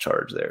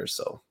 upcharge there.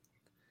 So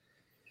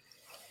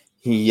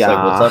It's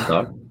like, what's up,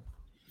 dog?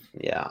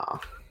 Yeah.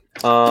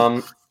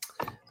 All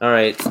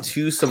right,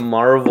 to some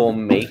Marvel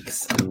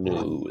makes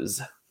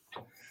news.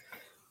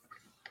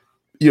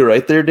 You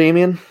right there,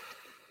 Damien?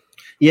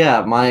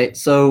 Yeah, my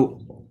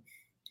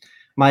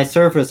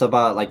Surface, I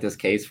bought like this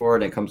case for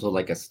it. And it comes with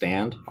like a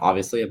stand,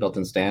 obviously a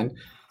built-in stand,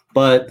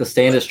 but the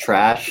stand is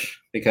trash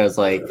because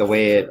like the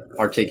way it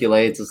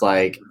articulates is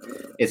like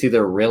it's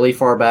either really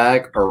far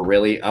back or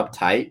really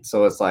uptight.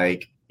 So it's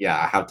like, yeah,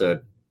 I have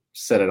to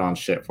set it on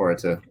shit for it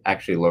to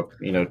actually look,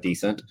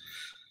 decent.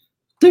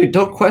 Dude,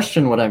 don't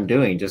question what I'm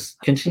doing. Just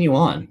continue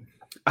on.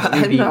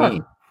 I'm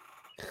not.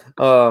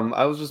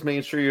 I was just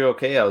making sure you're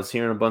okay. I was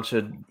hearing a bunch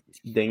of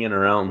dinging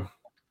around.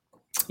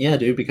 Yeah,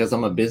 dude, because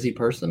I'm a busy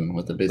person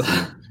with a busy,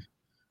 I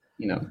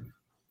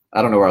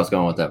don't know where I was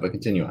going with that, but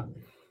continue on.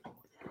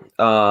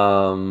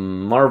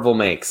 Marvel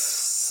makes.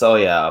 So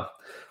yeah.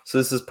 So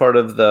this is part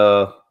of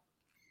the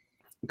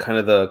kind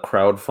of the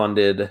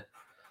crowdfunded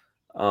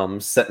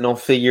Sentinel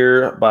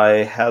figure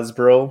by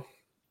Hasbro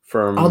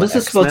from this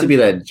is supposed to be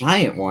that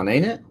giant one,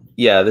 ain't it?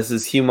 Yeah, this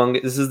is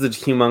humongous. This is the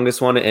humongous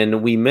one,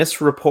 and we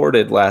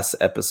misreported last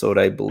episode,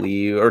 I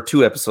believe, or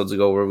 2 episodes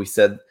ago, where we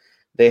said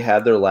they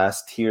had their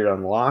last tier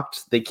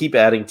unlocked. They keep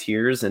adding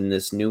tiers, and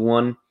this new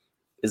one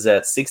is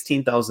at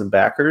 16,000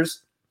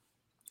 backers.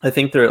 I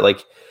think they're at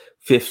like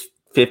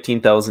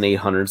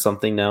 15,800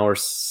 something now, or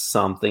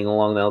something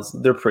along those.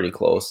 They're pretty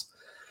close.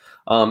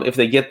 If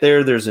they get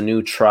there, there's a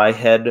new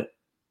tri-head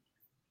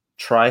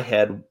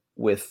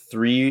with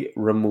 3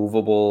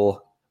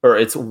 removable, or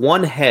it's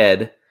 1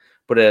 head,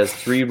 but it has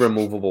 3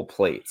 removable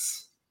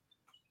plates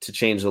to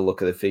change the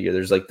look of the figure.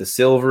 There's like the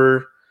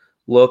silver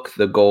look,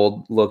 the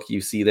gold look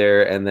you see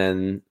there, and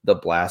then the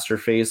blaster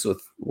face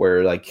with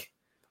where like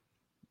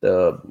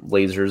the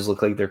lasers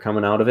look like they're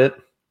coming out of it.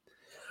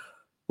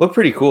 Look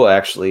pretty cool,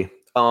 actually.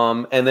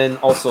 And then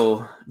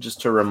also,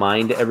 just to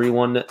remind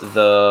everyone,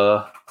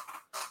 the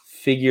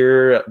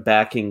figure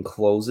backing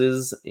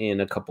closes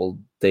in a couple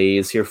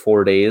days here,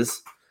 4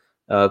 days.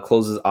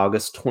 Closes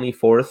August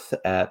 24th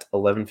at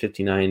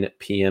 11:59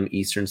 p.m.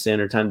 Eastern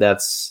Standard Time. That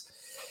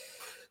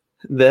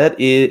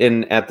is,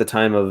 and at the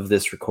time of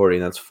this recording,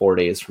 that's 4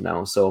 days from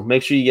now. So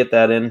make sure you get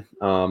that in.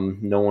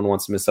 No one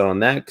wants to miss out on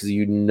that because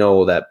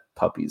that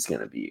puppy's going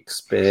to be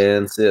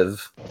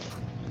expensive.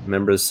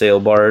 Remember the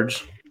sale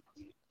barge?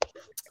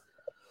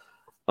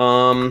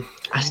 I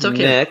still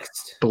can't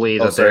believe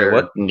that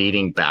they're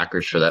needing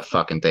backers for that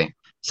fucking thing.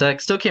 So I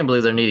still can't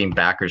believe they're needing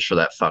backers for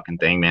that fucking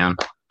thing, man.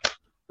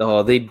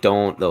 Oh, they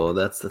don't though.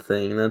 That's the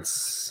thing.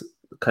 That's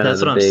kind of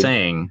what I'm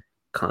saying.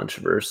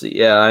 Controversy.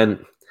 Yeah,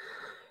 and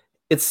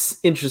it's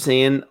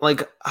interesting. And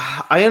like,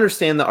 I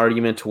understand the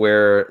argument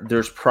where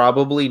there's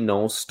probably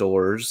no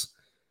stores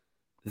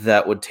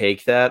that would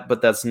take that,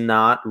 but that's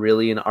not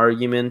really an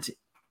argument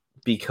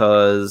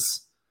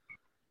because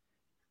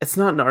it's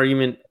not an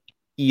argument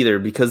either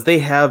because they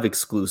have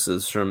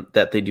exclusives from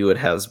that they do at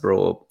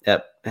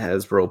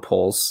Hasbro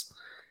Pulse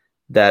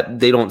that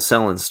they don't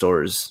sell in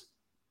stores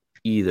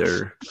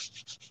either.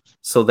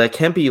 So that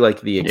can't be like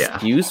the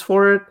excuse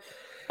for it.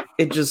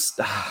 It just,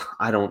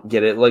 I don't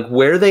get it. Like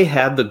where they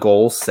had the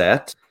goal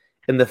set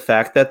and the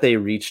fact that they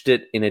reached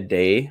it in a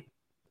day,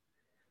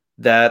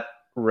 that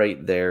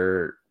right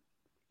there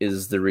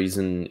is the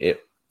reason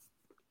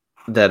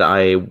that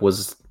I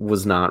was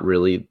not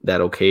really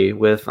that okay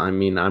with. I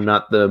mean, I'm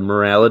not the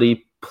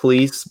morality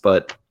police,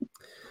 but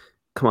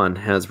come on,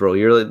 Hasbro,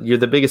 you're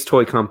the biggest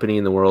toy company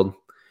in the world.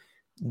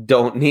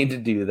 Don't need to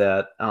do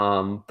that.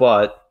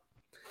 But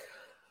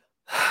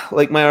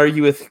like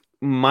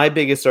my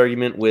biggest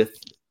argument with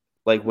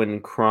like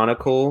when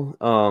Chronicle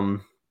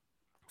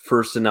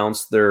first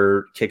announced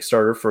their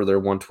Kickstarter for their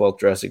 1/12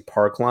 Jurassic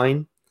Park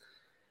line,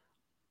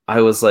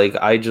 I was like,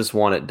 I just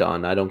want it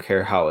done. I don't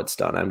care how it's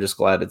done. I'm just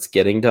glad it's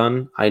getting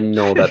done. I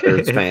know that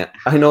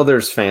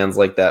there's fans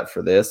like that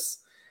for this,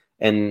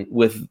 and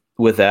with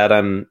that,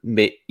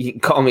 you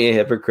can call me a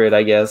hypocrite,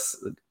 I guess.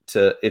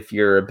 If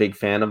you're a big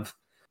fan of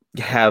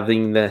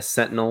having the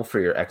Sentinel for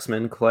your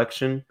X-Men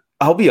collection,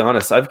 I'll be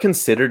honest. I've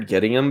considered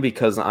getting them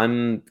because I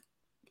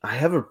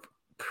have a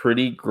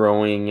pretty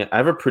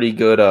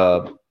good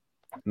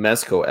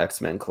Mezco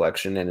X-Men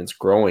collection, and it's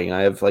growing.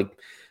 I have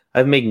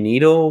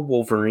Magneto,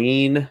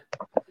 Wolverine,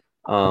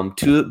 both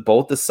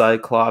the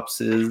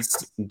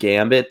Cyclopses.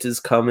 Gambit is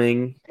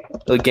coming.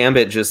 The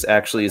Gambit just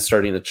actually is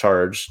starting to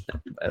charge,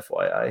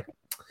 FYI.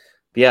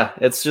 But yeah,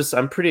 it's just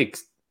I'm pretty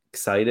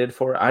excited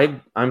for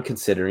it. I'm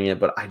considering it,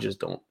 but I just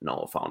don't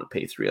know if I want to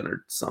pay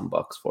 $300 some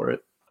bucks for it.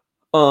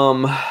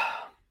 But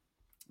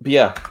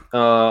yeah,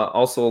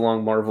 also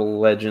along Marvel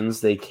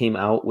Legends, they came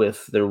out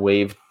with their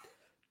Wave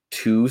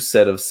 2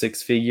 set of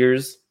 6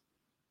 figures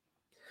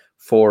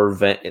for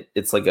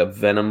it's like a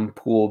Venom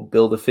pool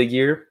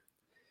Build-A-Figure.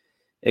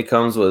 It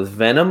comes with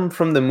Venom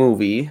from the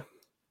movie,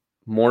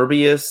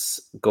 Morbius,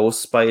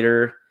 Ghost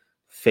Spider,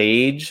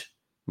 Phage,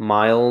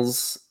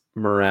 Miles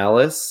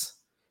Morales,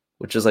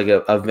 which is like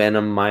a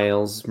Venom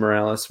Miles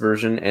Morales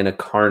version, and a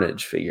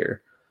Carnage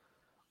figure.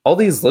 All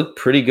these look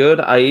pretty good.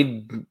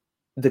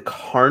 the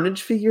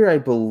Carnage figure, I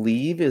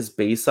believe, is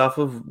based off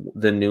of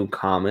the new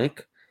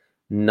comic.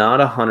 Not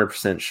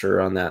 100%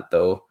 sure on that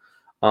though.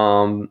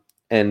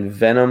 And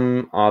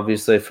Venom,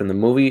 obviously from the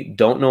movie.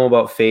 Don't know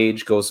about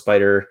Phage, Ghost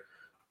Spider,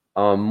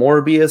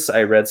 Morbius.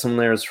 I read some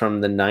there is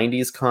from the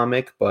 '90s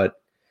comic, but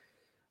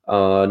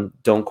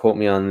don't quote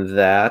me on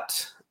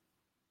that.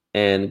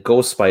 And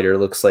Ghost Spider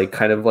looks like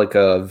kind of like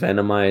a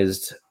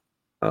Venomized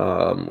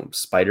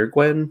Spider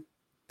Gwen,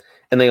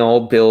 and they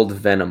all build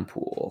Venom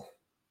Pool.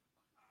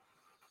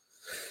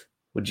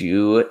 Would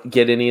you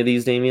get any of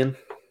these, Damien?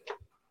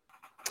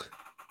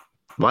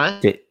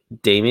 What?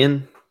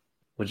 Damien,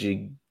 would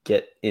you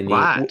get any?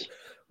 What?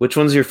 Which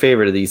one's your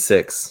favorite of these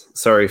 6?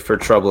 Sorry for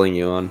troubling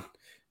you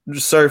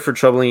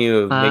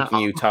making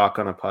you talk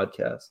on a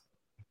podcast.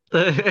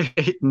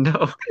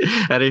 No,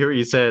 I didn't hear what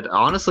you said.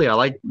 Honestly, I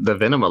like the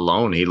Venom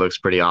alone. He looks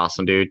pretty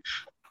awesome, dude.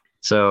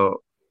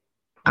 So,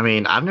 I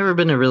mean, I've never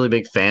been a really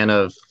big fan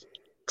of,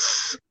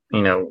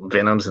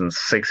 Venoms in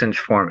 6-inch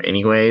form.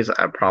 Anyways,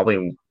 I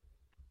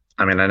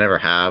never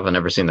have. I've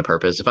never seen the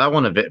purpose. If I'm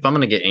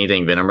gonna get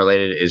anything Venom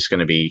related, it's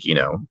gonna be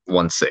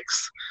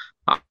 1/6,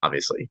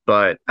 obviously.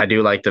 But I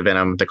do like the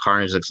Venom. The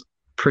Carnage looks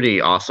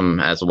pretty awesome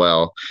as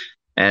well,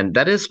 and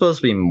that is supposed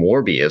to be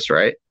Morbius,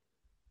 right?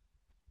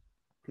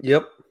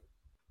 Yep.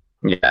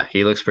 Yeah,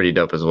 he looks pretty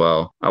dope as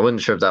well. I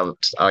wasn't sure if that was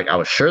I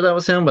was sure that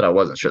was him, but I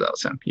wasn't sure that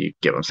was him. You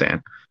get what I'm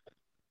saying?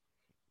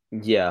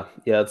 Yeah,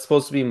 it's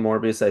supposed to be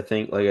Morbius, I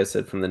think, like I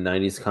said, from the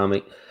 '90s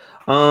comic.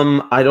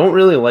 I don't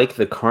really like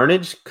the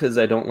Carnage because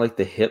I don't like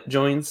the hip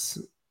joints.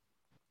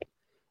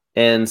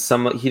 And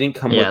he didn't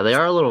come with... Yeah, they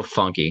are a little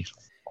funky.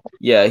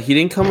 Yeah, he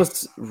didn't come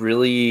with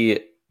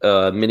really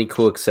many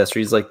cool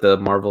accessories like the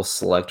Marvel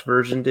Select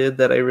version did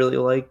that I really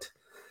liked.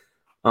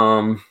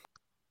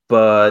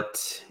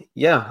 But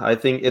yeah, I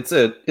think it's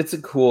a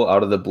cool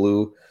out of the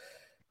blue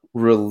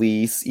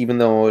release, even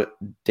though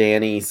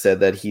Danny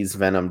said that he's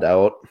Venomed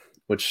out,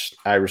 which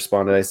I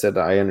responded. I said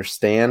I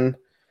understand.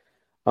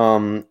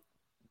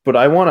 But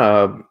I want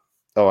to...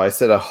 Oh, I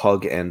said a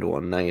hug end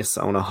one. Nice.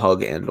 I want a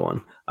hug end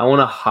one. I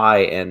want a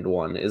high end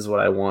one is what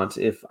I want.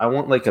 If I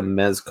want like a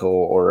Mezco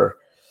or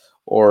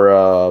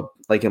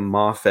like a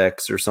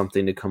Mafex or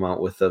something to come out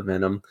with a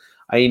Venom.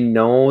 I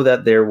know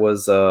that there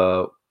was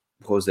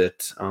what was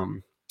it?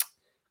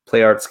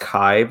 Play Arts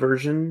Kai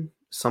version,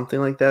 something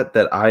like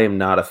that I am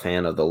not a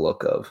fan of the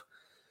look of.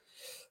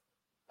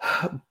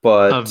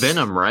 But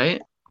Venom,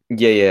 right?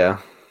 Yeah.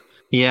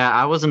 Yeah,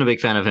 I wasn't a big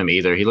fan of him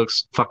either. He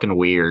looks fucking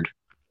weird.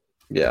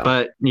 Yeah.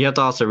 But you have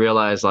to also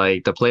realize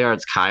like the Play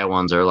Arts Kai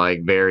ones are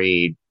like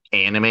very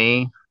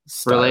anime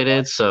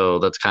related, so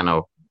that's kind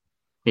of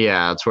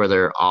that's where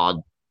their odd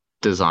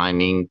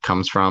designing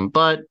comes from.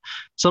 But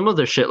some of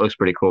their shit looks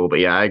pretty cool. But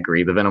yeah, I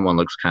agree. The Venom one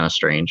looks kind of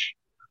strange.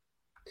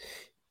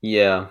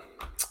 Yeah.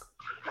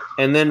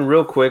 And then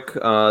real quick,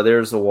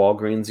 there's a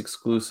Walgreens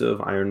exclusive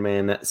Iron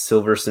Man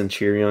Silver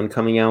Centurion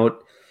coming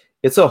out.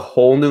 It's a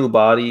whole new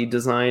body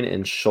design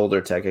and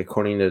shoulder tech,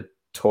 according to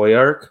Toy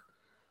Arc.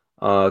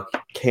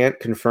 Can't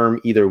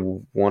confirm either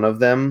one of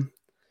them.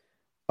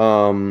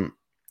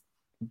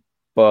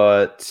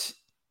 But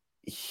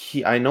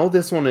I know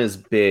this one is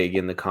big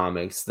in the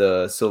comics,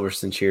 the Silver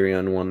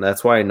Centurion one.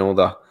 That's why I know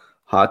the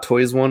Hot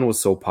Toys one was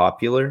so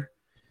popular.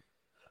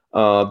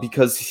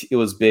 Because it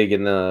was big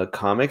in the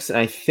comics. And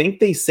I think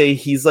they say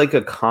he's like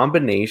a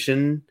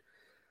combination.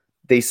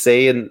 They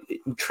say, and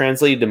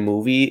translated to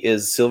movie,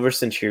 is Silver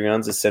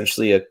Centurion's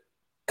essentially a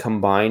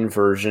combined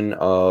version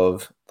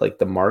of like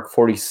the Mark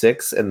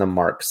 46 and the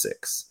Mark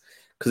 6.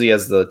 Because he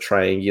has the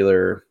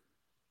triangular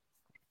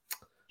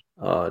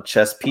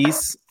chest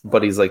piece,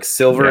 but he's like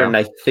silver. Yeah. And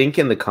I think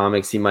in the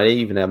comics, he might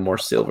even have more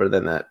silver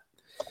than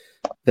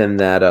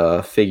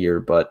that figure.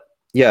 But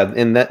yeah,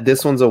 and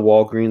this one's a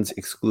Walgreens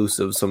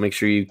exclusive, so make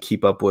sure you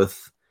keep up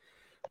with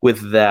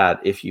that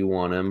if you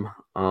want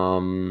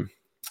him.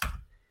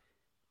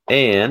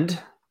 And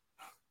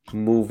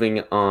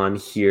moving on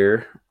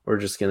here, we're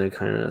just gonna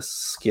kind of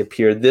skip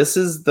here. This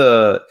is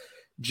the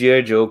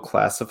G.I. Joe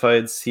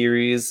Classified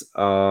series,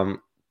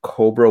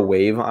 Cobra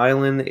Wave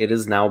Island. It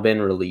has now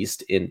been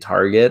released in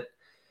Target.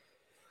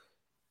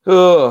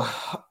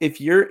 Oh, if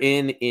you're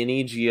in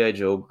any G.I.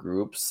 Joe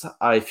groups,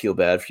 I feel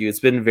bad for you. It's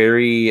been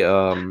very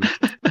NECA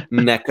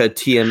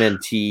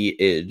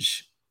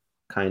TMNT-age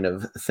kind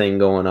of thing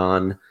going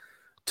on,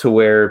 to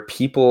where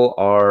people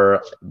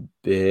are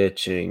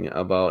bitching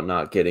about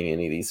not getting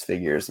any of these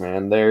figures,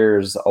 man.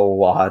 There's a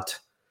lot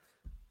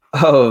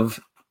of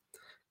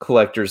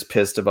collectors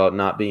pissed about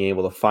not being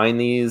able to find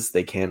these.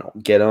 They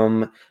can't get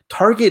them.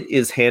 Target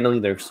is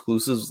handling their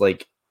exclusives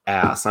like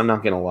ass. I'm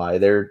not going to lie.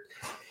 They're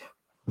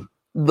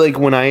like,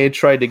 when I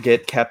tried to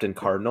get Captain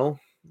Cardinal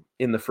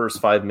in the first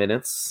 5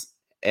 minutes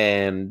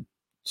and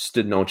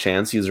stood no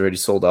chance, he was already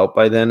sold out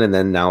by then. And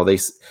then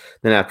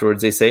then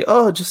afterwards they say,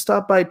 oh, just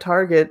stop by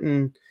Target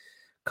and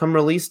come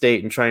release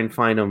date and try and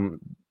find them.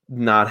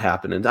 Not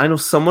happening. I know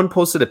someone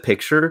posted a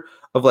picture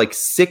of like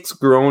 6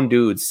 grown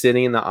dudes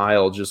sitting in the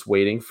aisle just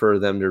waiting for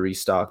them to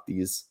restock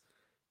these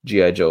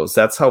G.I. Joes.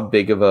 That's how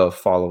big of a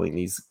following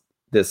these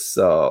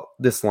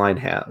this line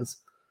has.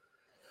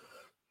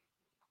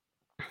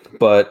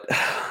 But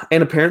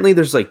and apparently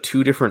there's like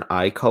 2 different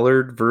eye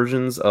colored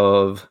versions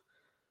of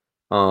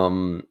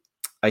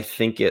I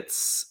think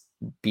it's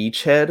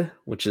Beachhead,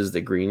 which is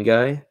the green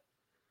guy.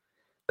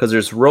 Because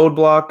there's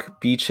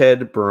Roadblock,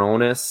 Beachhead,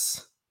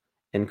 Baroness,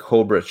 and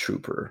Cobra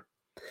Trooper.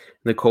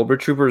 And the Cobra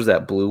Trooper is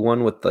that blue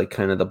one with like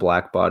kind of the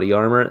black body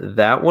armor.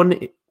 That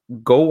one,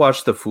 go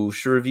watch the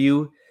Foosh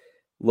review.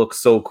 Looks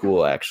so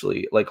cool,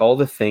 actually. Like all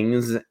the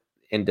things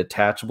and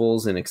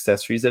detachables and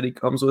accessories that he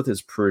comes with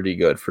is pretty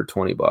good for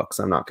 $20.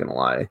 I'm not gonna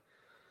lie.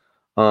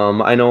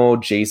 I know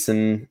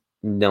Jason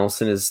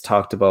Nelson has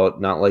talked about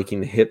not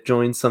liking the hip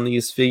joints on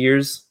these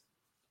figures.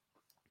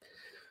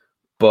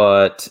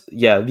 But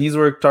yeah, these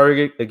were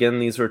Target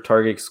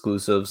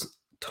exclusives.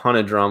 Ton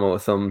of drama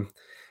with them.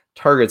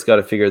 Target's got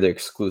to figure their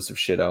exclusive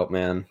shit out,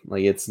 man.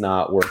 Like it's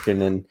not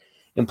working. And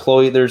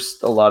there's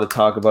a lot of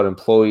talk about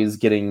employees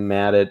getting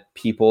mad at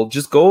people.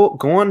 Just go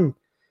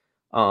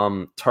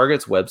on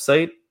Target's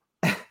website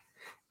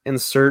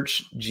and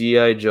search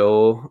G.I.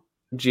 Joe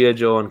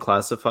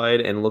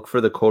Unclassified and look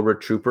for the Cobra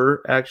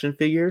Trooper action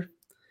figure.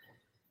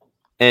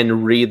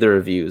 And read the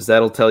reviews.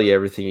 That'll tell you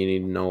everything you need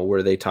to know,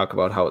 where they talk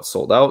about how it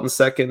sold out in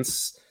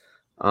seconds.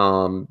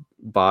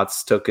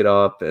 Bots took it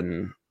up.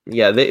 And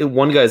yeah,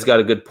 one guy's got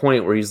a good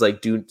point where he's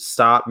like, dude,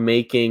 stop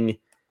making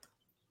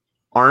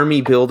army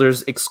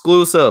builders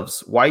exclusives.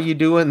 Why are you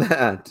doing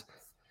that?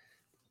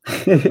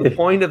 The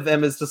point of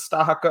them is to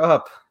stock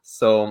up.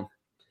 So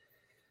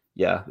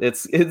yeah,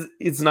 it's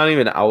not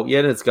even out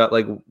yet. It's got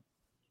like,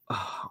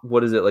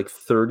 what is it? Like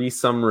 30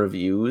 some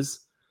reviews.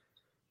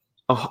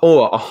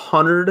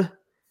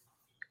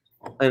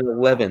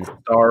 111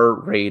 star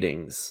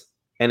ratings,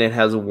 and it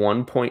has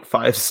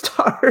 1.5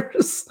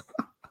 stars.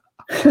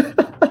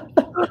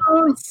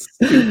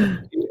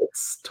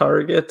 It's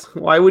Target.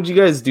 Why would you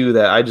guys do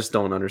that? I just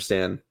don't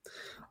understand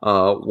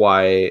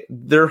why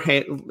they're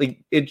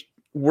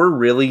we're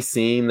really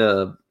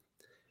seeing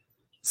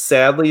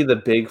sadly the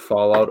big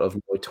fallout of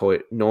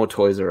no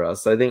Toys R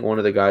Us. I think one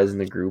of the guys in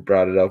the group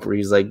brought it up where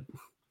he's like,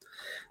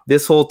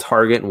 this whole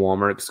Target and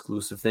Walmart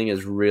exclusive thing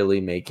is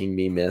really making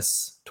me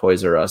miss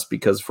Toys R Us,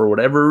 because for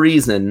whatever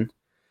reason,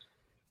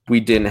 we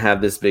didn't have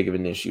this big of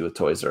an issue with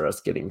Toys R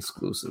Us getting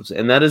exclusives.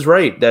 And that is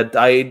right.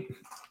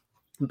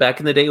 Back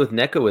in the day with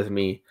NECA with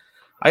me,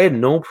 I had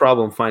no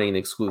problem finding the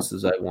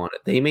exclusives I wanted.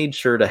 They made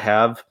sure to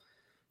have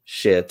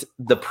shit.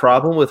 The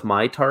problem with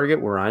my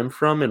Target, where I'm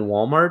from, and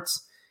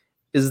Walmart's,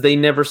 is they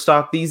never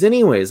stock these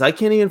anyways. I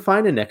can't even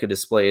find a NECA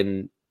display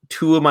in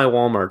 2 of my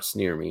Walmarts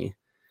near me.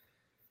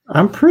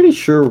 I'm pretty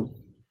sure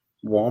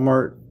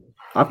Walmart.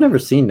 I've never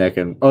seen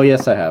NECA. Oh,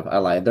 yes, I have. I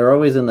lied. They're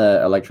always in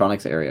the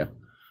electronics area.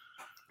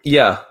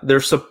 Yeah,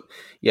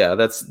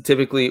 that's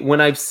typically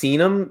when I've seen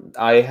them.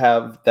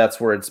 That's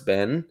where it's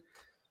been,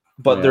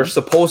 but they're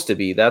supposed to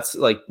be. That's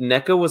like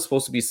NECA was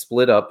supposed to be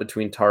split up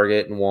between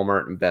Target and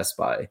Walmart and Best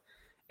Buy.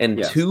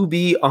 And to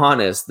be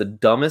honest, the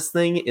dumbest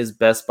thing is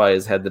Best Buy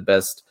has had the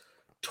best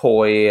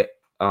toy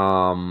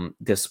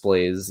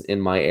displays in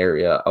my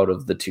area out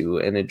of the 2,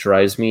 and it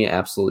drives me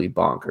absolutely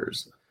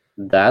bonkers.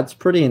 That's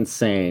pretty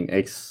insane.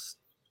 Every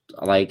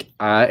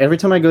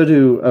time I go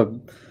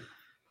to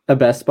a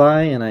Best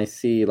Buy and I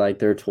see like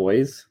their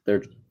toys,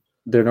 they're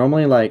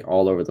normally like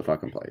all over the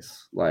fucking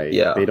place. Like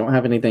they don't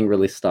have anything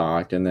really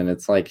stocked, and then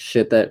it's like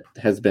shit that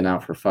has been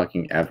out for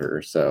fucking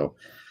ever. So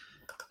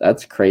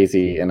that's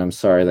crazy, and I'm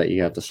sorry that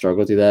you have to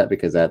struggle through that,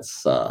 because that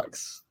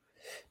sucks.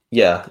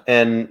 Yeah,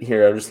 and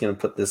here I'm just gonna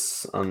put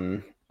this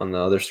on the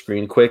other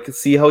screen quick.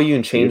 See how you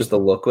can change the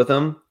look with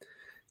them?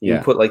 You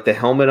can put like the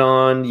helmet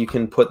on, you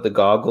can put the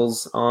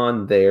goggles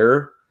on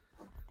there.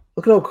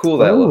 Look at how cool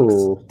that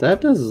looks.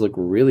 That does look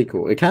really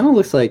cool. It kind of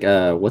looks like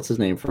what's his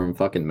name from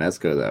fucking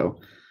Mezco though?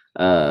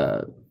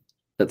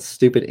 That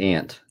stupid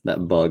ant,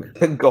 that bug.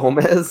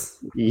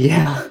 Gomez?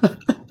 Yeah.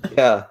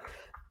 Yeah.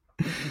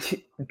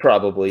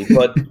 Probably,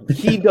 but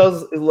he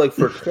does like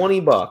for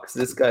 $20.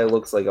 This guy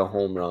looks like a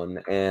home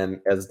run, and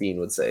as Dean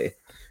would say,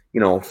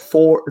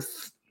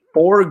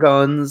 four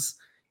guns,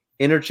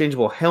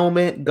 interchangeable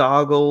helmet,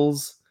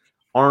 goggles,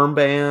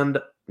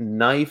 armband,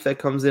 knife that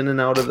comes in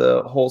and out of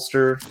the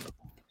holster,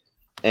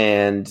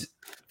 and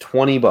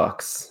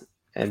 $20,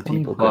 and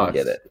people couldn't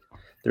get it.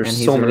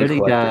 There's so many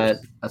collectors.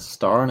 Got a 1.5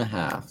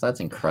 stars. That's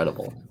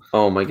incredible.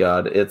 Oh my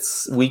god,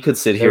 we could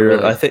sit here.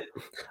 Really, I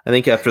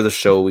think after the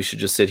show we should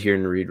just sit here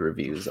and read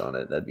reviews on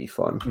it. That'd be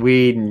fun.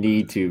 We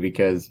need to,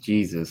 because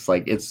Jesus,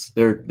 like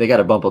they got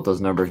to bump up those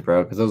numbers,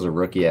 bro, because those are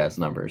rookie ass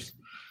numbers.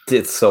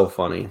 It's so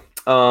funny.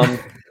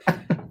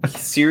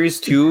 Series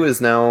 2 is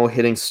now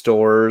hitting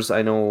stores.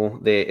 I know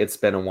it's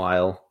been a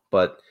while,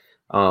 but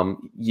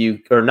you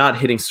are not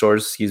hitting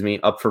stores, excuse me,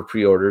 up for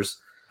pre-orders.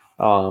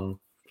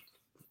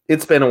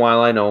 It's been a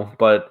while, I know,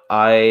 but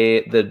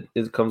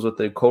it comes with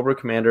the Cobra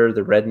Commander,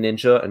 the Red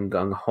Ninja, and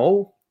Gung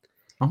Ho.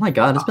 Oh my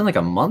god, it's been like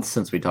a month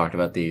since we talked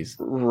about these.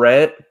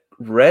 Red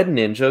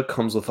Ninja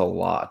comes with a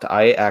lot.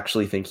 I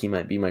actually think he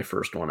might be my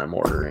first one I'm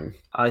ordering.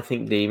 I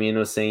think Damien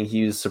was saying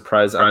he was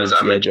surprised I'm a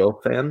G.I. Joe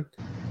fan.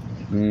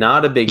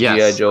 Not a big G.I.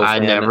 Yes, Joe I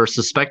fan. never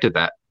suspected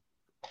that.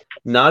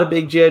 Not a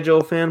big G.I.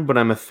 Joe fan, but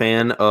I'm a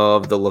fan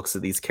of the looks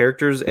of these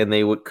characters, and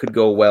they could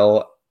go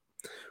well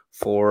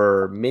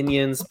for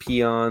minions,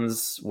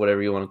 peons,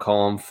 whatever you want to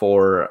call them,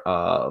 for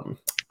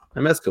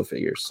Mezco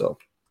figures. So,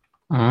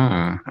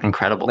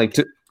 Incredible. like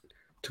to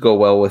go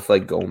well with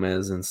like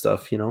Gomez and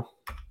stuff,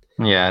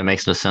 Yeah, it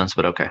makes no sense,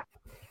 but okay.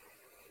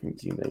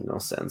 You make no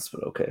sense,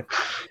 but okay.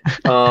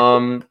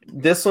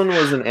 This one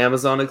was an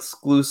Amazon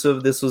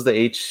exclusive. This was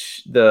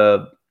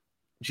the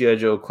G.I.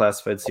 Joe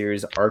Classified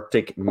Series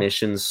Arctic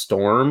Mission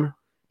Storm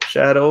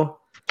Shadow.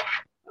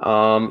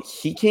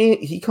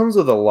 He comes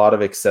with a lot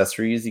of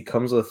accessories. He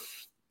comes with,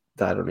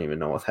 I don't even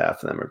know what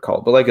half of them are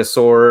called, but like a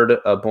sword,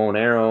 a bow and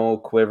arrow,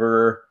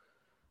 quiver,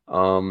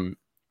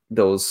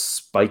 those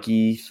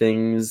spiky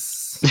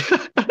things.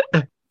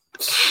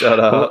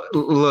 Shut up.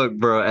 Look,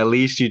 bro, at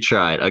least you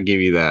tried. I'll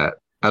give you that.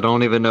 I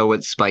don't even know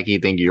what spiky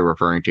thing you're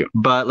referring to.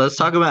 But let's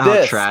talk about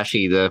how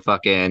trashy the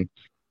fucking...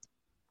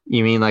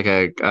 You mean like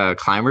a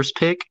climber's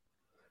pick?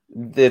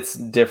 It's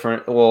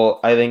different. Well,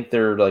 I think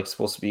they're like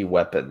supposed to be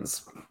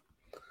weapons.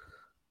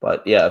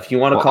 But yeah, if you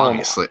want to call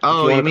obviously. them...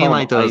 Oh, you mean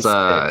like those...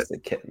 Picks, the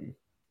kitten.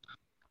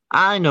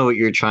 I know what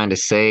you're trying to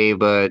say,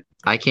 but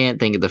I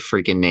can't think of the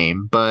freaking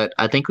name. But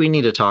I think we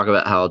need to talk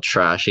about how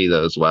trashy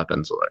those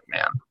weapons look,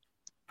 man.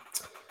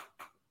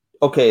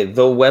 Okay,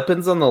 the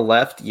weapons on the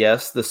left,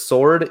 yes. The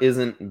sword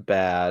isn't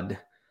bad.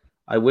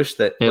 I wish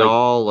that... It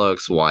all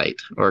looks white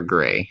or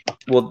gray.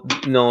 Well,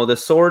 no, the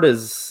sword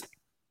is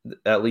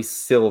at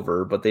least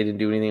silver, but they didn't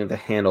do anything with the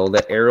handle.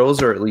 The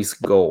arrows are at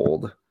least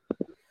gold.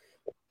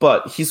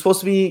 But he's supposed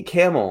to be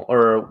camel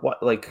or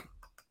what, like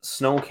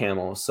snow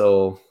camel.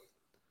 So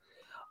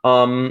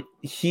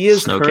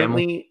he's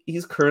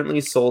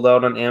currently sold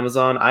out on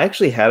Amazon. I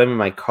actually had him in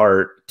my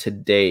cart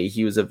today.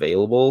 He was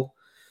available.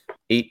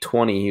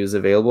 820 he was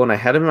available, and I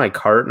had him in my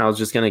cart, and I was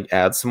just going to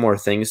add some more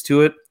things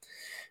to it.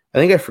 I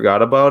think I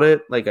forgot about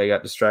it. Like, I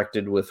got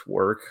distracted with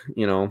work,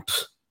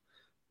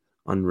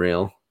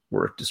 unreal.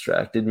 Work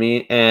distracted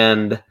me,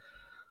 and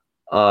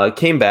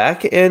came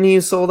back, and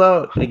he sold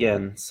out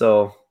again.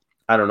 So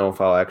I don't know if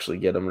I'll actually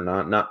get him or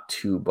not. Not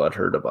too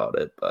butthurt about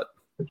it, but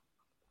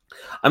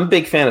I'm a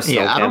big fan of Snow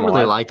Camel. I don't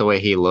really like the way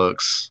he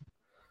looks.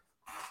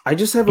 I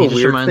just have he a just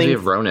weird reminds thing. Me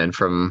of Ronin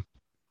from...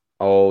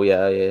 Oh,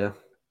 yeah.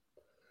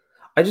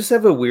 I just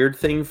have a weird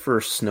thing for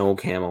Snow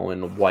Camo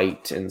and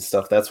white and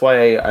stuff. That's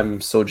why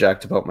I'm so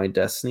jacked about my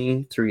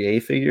Destiny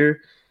 3A figure,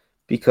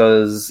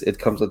 because it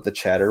comes with the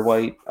Chatter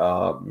White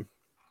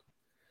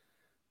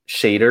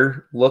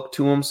shader look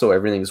to them, so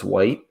everything's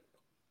white.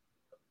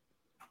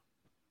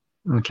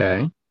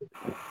 Okay.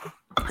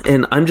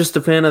 And I'm just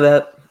a fan of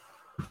that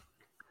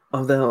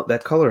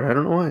color. I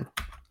don't know why.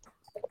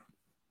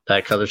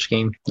 That color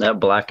scheme, that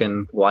black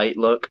and white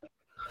look.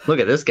 Look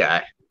at this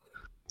guy.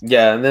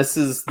 Yeah, and this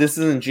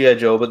isn't G.I.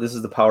 Joe, but this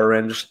is the Power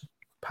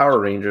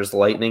Rangers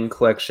Lightning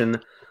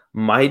Collection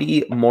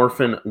Mighty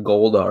Morphin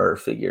Goldar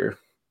figure.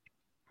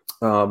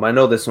 I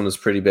know this one is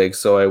pretty big,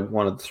 so I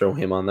wanted to throw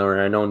him on there.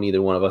 I know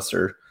neither one of us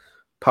are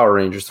Power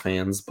Rangers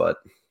fans, but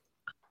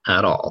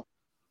at all.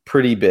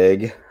 Pretty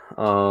big.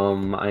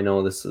 I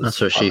know this is... That's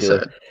what she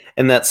said.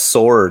 And that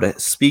sword,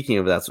 speaking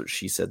of that's what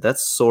she said, that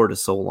sword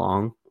is so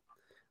long.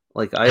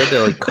 Like, I had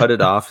to cut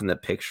it off in the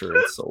picture.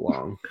 It's so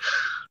long.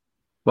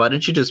 Why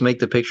didn't you just make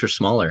the picture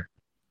smaller?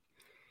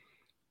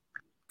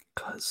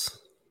 Because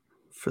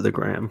for the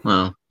gram.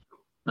 Oh,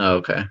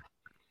 okay.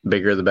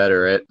 Bigger the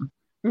better, right?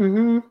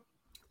 Mm-hmm.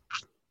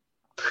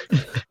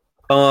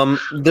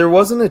 There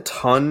wasn't a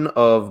ton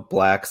of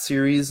Black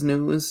Series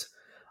news.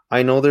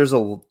 I know there's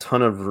a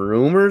ton of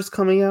rumors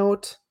coming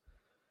out,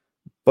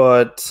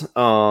 but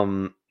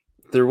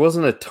there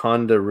wasn't a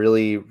ton to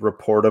really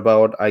report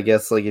about. I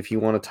guess if you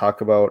want to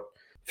talk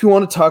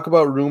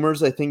about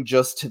rumors, I think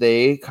just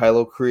today,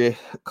 Kylo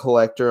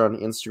Collector on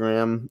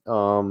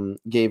Instagram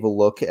gave a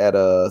look at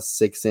a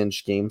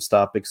 6-inch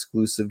GameStop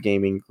exclusive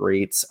Gaming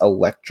Greats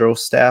Electro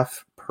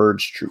Staff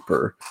Purge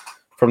Trooper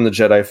from the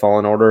Jedi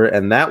Fallen Order,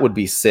 and that would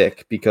be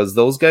sick because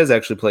those guys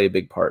actually play a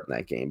big part in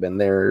that game,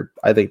 and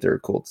I think they're a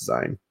cool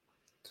design.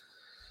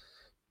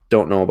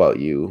 Don't know about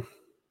you,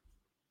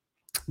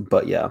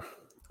 but yeah.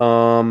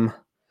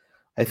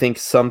 I think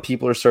some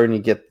people are starting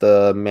to get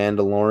the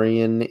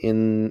Mandalorian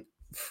in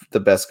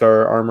the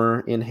Beskar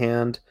armor in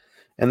hand,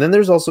 and then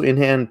there's also in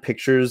hand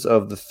pictures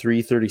of the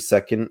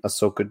 332nd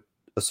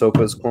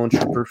Ahsoka's clone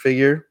trooper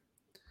figure.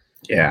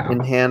 Yeah,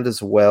 in hand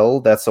as well.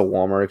 That's a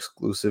Walmart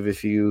exclusive.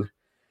 If you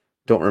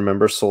don't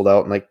remember, sold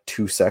out in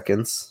 2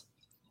 seconds.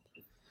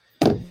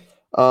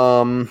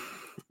 But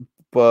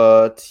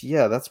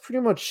yeah, that's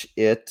pretty much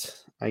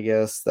it. I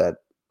guess that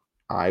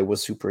I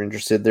was super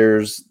interested.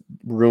 There's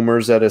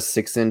rumors that a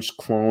 6-inch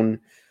clone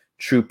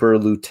trooper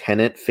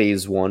lieutenant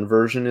phase 1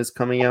 version is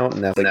coming out,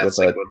 and that's with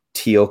a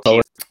teal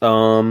color.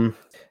 And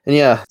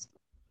yeah,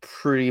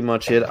 pretty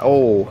much it.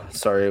 Oh,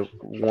 sorry,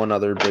 one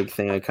other big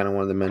thing I kind of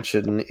wanted to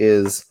mention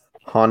is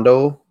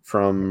Hondo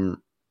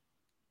from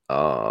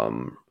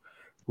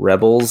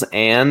Rebels,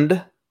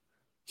 and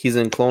he's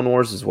in Clone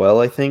Wars as well,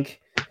 I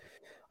think.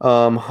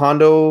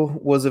 Hondo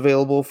was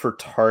available for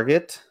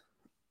Target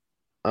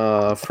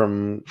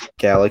from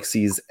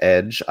Galaxy's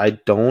Edge. I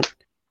don't,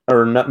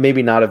 or not,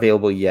 maybe not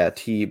available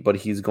yet. But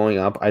he's going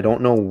up. I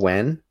don't know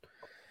when.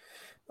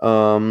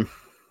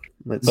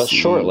 Let's But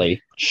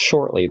see.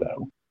 shortly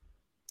though.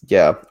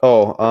 Yeah.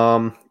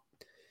 Oh,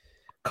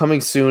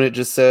 coming soon. It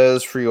just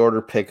says free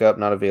order pickup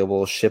not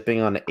available. Shipping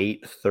on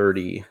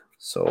 8/30.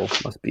 So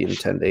must be in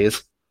 10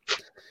 days.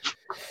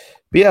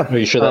 But yeah. Are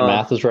you sure that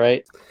math is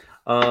right?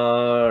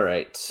 All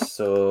right.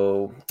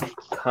 So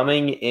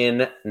coming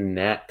in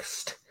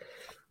next.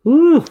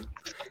 Woo.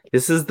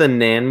 This is the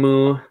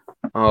Nanmu.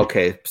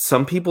 Okay.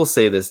 Some people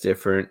say this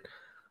different.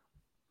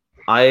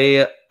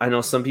 I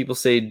know some people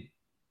say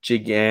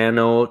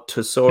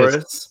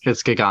Giganotosaurus.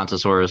 It's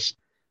Gigantosaurus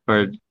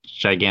or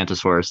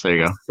Gigantosaurus. There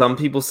you go. Some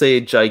people say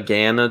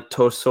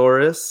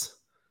Giganotosaurus.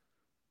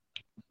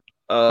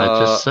 I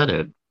just said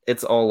it.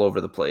 It's all over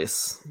the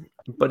place.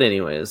 But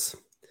anyways,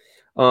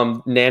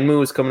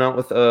 Nanmu is coming out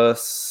with a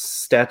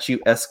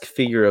statue-esque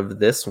figure of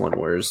this one,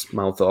 where his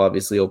mouth will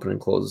obviously open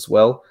and close as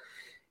well.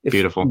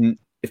 Beautiful.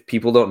 If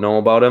people don't know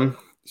about him,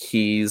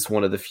 he's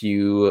one of the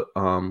few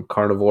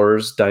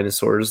carnivores,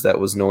 dinosaurs, that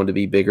was known to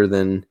be bigger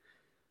than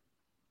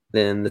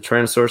the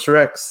Tyrannosaurus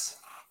Rex.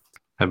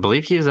 I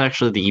believe he is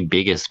actually the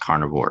biggest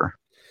carnivore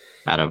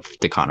out of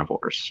the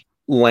carnivores.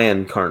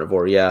 Land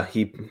carnivore, yeah.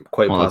 He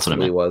quite Well, that's what I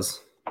possibly meant.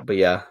 was. But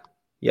yeah.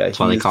 That's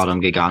why they called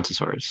him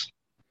Gigantosaurus.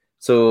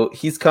 So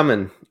he's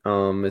coming.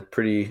 It's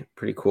pretty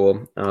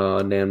cool.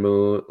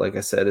 Nanmu, like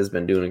I said, has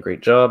been doing a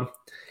great job.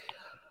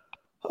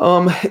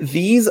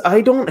 These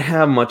I don't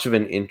have much of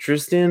an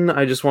interest in.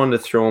 I just wanted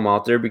to throw them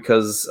out there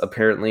because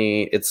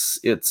apparently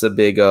it's a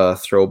big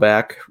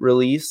throwback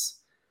release.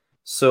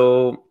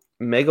 So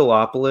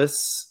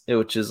Megalopolis,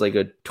 which is like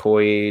a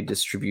toy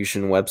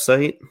distribution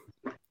website,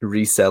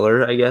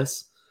 reseller, I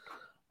guess.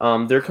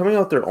 They're coming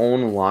out their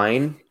own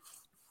line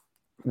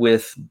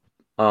with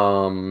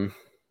they're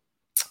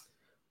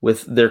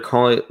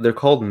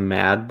called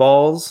Mad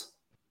Balls.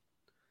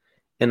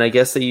 And I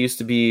guess they used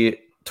to be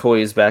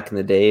toys back in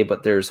the day,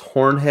 but there's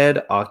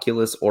Hornhead,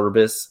 Oculus,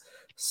 Orbis,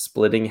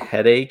 Splitting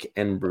Headache,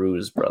 and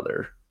Bruise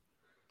Brother.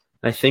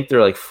 I think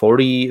they're like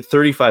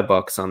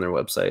 $35 on their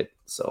website.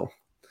 So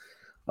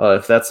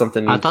if that's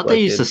something I thought they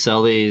used to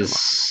sell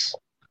these.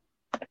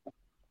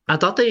 I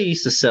thought they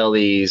used to sell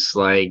these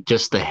like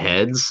just the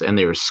heads, and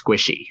they were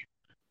squishy.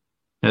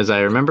 As I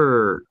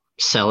remember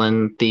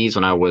selling these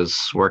when I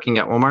was working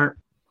at Walmart,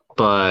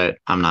 but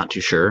I'm not too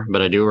sure.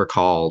 But I do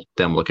recall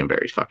them looking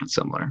very fucking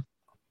similar.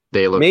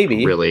 They look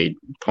really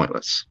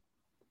pointless.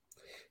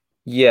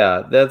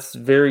 Yeah, that's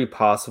very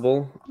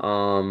possible.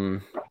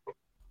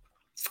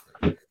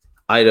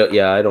 I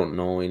don't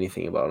know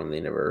anything about them. They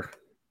never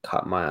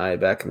caught my eye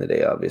back in the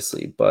day,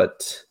 obviously.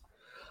 But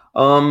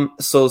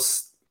so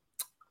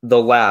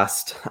the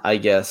last, I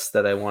guess,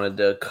 that I wanted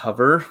to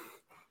cover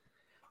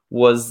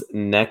was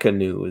NECA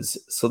news.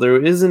 So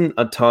there isn't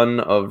a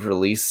ton of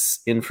release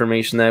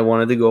information that I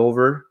wanted to go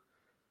over,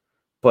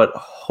 but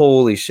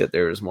holy shit,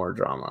 there is more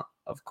drama,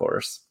 of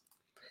course.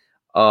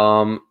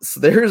 So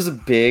there's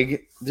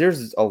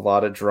a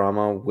lot of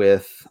drama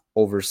with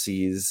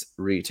overseas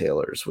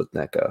retailers with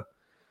NECA.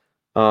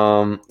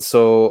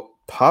 So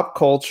Pop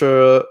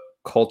Culture,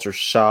 Culture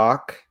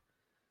Shock,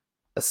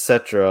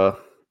 etc.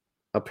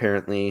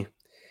 apparently,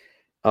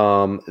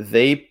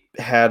 they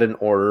had an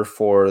order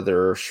for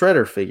their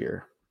Shredder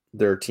figure,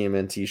 their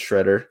TMNT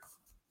Shredder,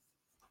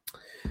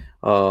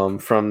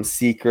 from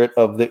Secret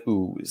of the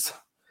Ooze.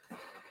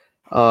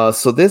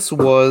 So this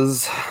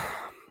was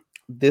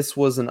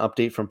an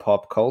update from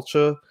Pop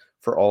Culture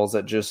for all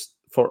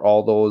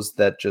those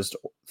that just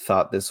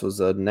thought this was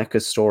a NECA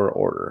store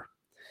order.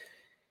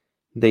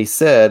 They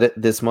said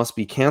this must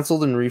be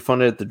canceled and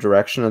refunded at the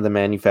direction of the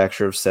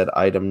manufacturer of said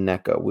item,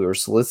 NECA. We were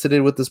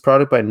solicited with this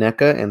product by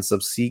NECA and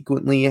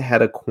subsequently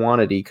had a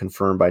quantity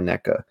confirmed by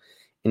NECA.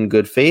 In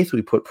good faith,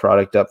 we put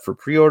product up for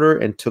pre-order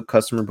and took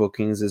customer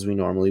bookings as we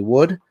normally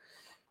would.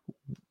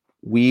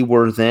 We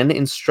were then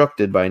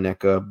instructed by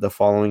NECA the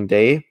following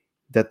day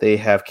that they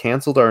have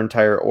canceled our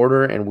entire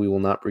order and we will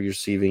not be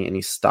receiving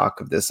any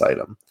stock of this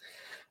item.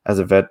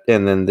 And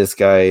then this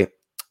guy,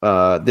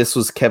 this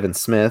was Kevin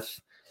Smith.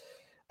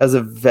 As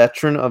a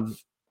veteran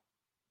of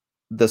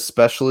the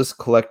specialist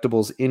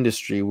collectibles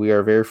industry, we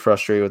are very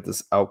frustrated with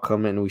this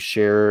outcome and we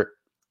share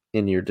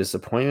in your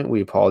disappointment.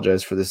 We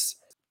apologize for this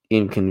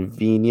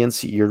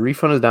inconvenience. Your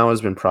refund now has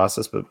been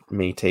processed, but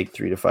may take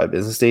 3 to 5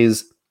 business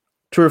days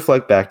to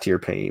reflect back to your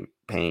paying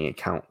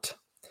account.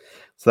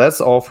 So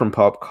that's all from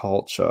Pop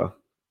Culture.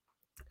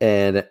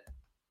 And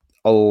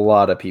a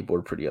lot of people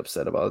were pretty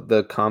upset about it.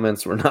 The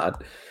comments were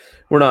not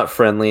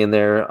friendly in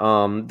there.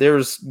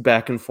 There's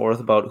back and forth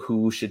about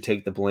who should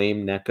take the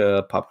blame,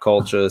 NECA, Pop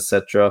Culture,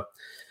 etc.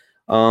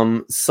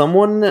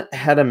 Someone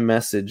had a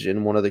message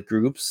in one of the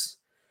groups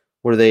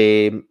where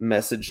they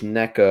messaged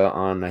NECA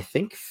on, I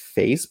think,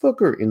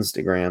 Facebook or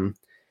Instagram.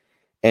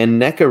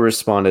 And NECA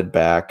responded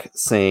back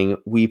saying,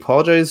 "We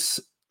apologize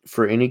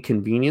for any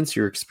convenience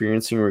you're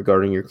experiencing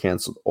regarding your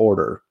canceled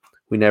order.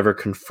 We never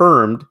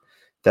confirmed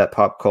that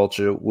Pop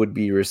Culture would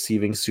be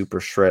receiving Super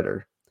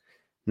Shredder.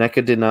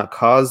 NECA did not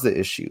cause the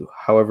issue.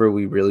 However,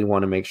 we really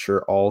want to make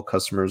sure all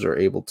customers are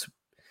able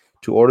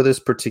to order this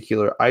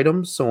particular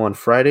item. So on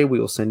Friday, we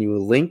will send you a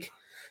link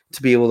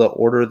to be able to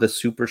order the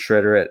Super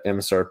Shredder at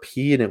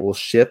MSRP, and it will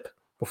ship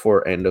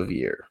before end of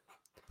year.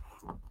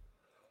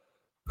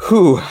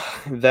 Whew,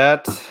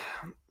 that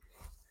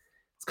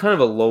it's kind of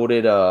a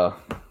loaded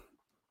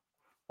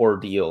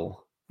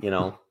ordeal, you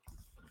know.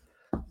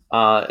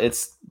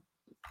 It's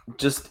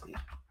just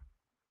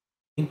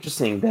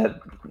interesting that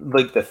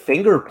like the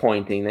finger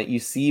pointing that you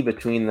see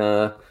between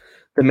the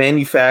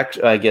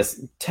manufacturer, I guess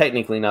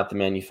technically not the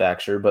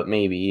manufacturer, but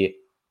maybe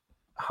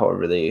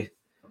however they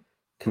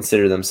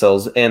consider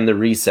themselves, and the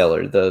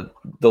reseller,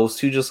 those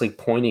two just like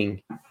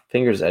pointing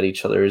fingers at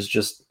each other is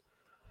just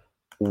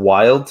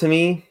wild to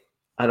me.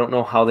 I don't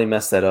know how they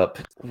messed that up.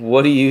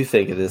 What do you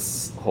think of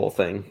this whole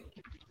thing?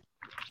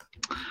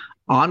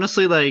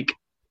 Honestly, like,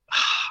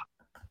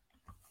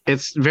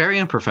 it's very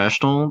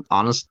unprofessional,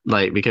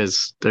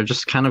 because they're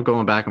just kind of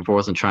going back and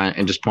forth and trying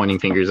and just pointing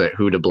fingers at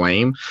who to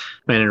blame.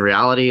 But in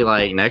reality,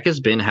 like,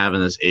 NECA's been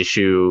having this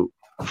issue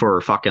for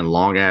a fucking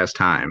long ass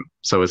time,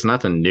 so it's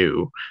nothing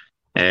new.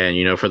 And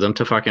you know, for them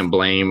to fucking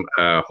blame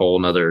a whole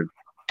nother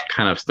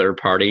kind of third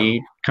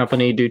party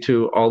company due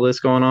to all this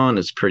going on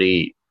is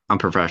pretty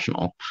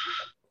unprofessional.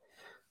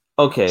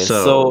 Okay,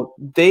 so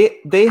they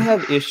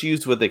have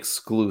issues with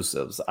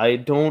exclusives. I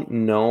don't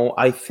know.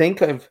 I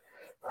think I've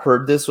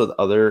heard this with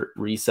other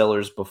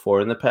resellers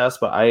before in the past,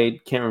 but I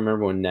can't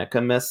remember when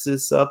NECA messed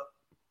this up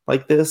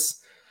like this.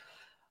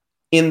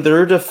 In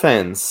their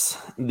defense,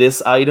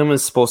 this item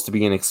is supposed to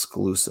be an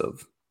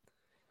exclusive.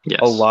 Yes.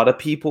 A lot of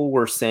people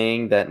were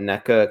saying that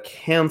NECA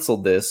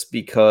canceled this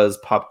because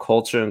Pop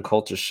Culture and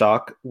Culture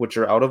Shock, which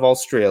are out of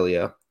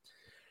Australia,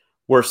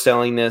 were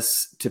selling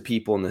this to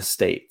people in the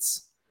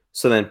States.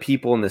 So then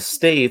people in the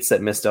States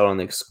that missed out on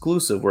the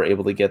exclusive were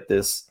able to get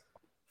this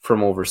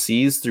from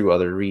overseas through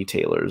other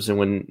retailers. And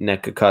when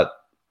NECA caught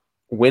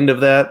wind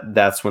of that,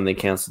 that's when they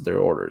canceled their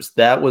orders.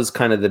 That was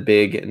kind of the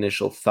big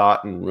initial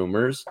thought and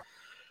rumors,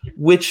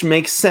 which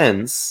makes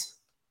sense.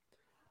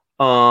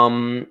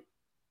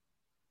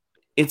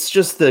 It's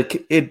just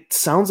it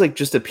sounds like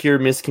just a pure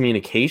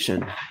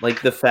miscommunication.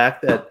 Like the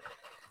fact that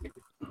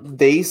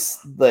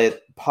that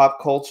Pop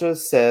Culture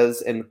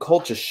says, and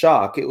Culture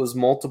Shock, it was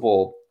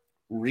multiple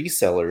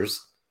resellers,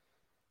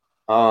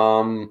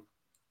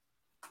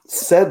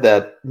 said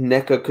that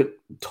NECA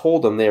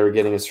told them they were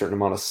getting a certain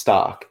amount of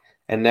stock,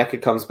 and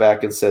NECA comes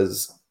back and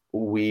says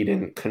we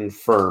didn't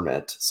confirm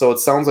it. So it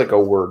sounds like a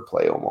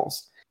wordplay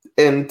almost.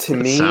 And to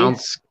me,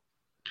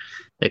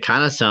 it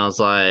kind of sounds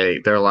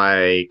like they're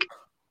like,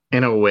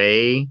 in a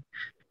way,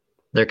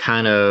 they're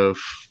kind of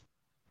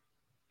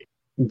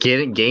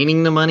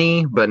gaining the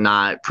money, but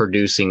not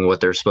producing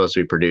what they're supposed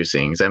to be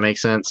producing. Does that make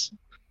sense?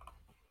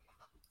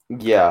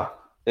 Yeah,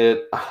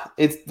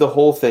 it's the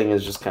whole thing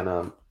is just kind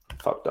of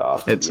fucked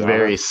off. It's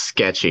very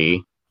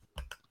sketchy.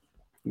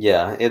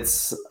 Yeah,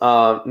 it's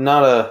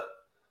not a.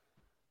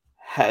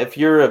 If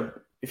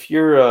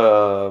you're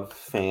a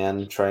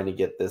fan trying to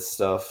get this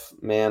stuff,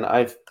 man,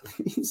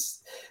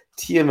 these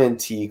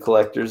TMNT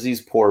collectors,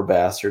 these poor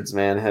bastards,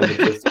 man, have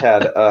just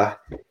had a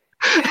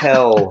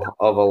hell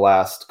of a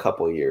last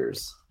couple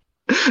years.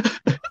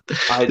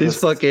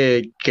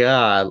 Fucking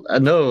God, I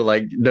know,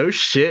 like, no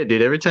shit,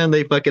 dude. Every time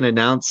they fucking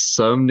announce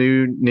some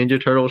new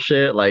Ninja Turtle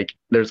shit, like,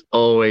 there's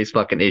always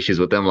fucking issues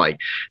with them, like,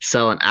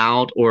 selling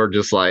out or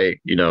just,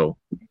 like, you know,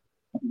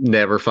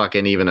 never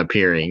fucking even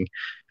appearing.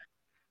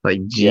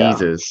 Like,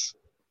 Jesus.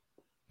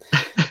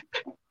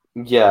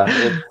 Yeah,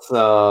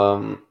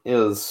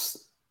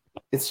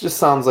 it just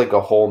sounds like a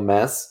whole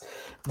mess.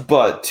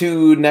 But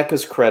to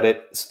NECA's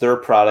credit, it's their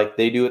product.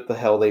 They do what the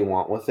hell they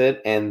want with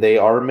it, and they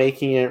are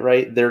making it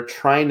right. They're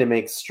trying to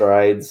make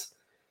strides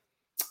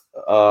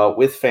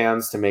with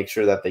fans to make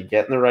sure that they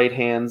get in the right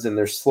hands, and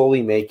they're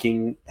slowly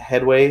making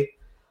headway.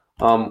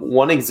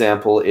 One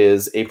example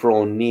is April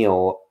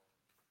O'Neil,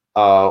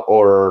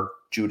 or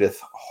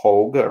Judith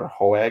Hoag, or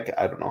Hoag,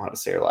 I don't know how to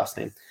say her last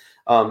name,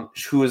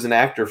 who is an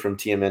actor from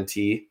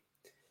TMNT.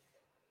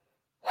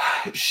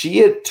 She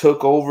had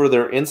took over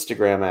their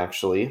Instagram,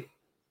 actually.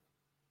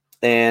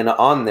 And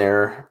on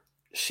there,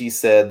 she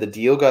said the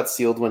deal got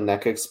sealed when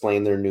NECA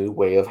explained their new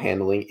way of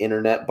handling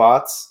internet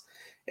bots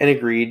and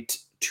agreed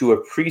to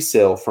a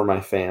pre-sale for my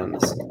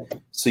fans.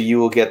 So you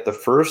will get the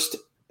first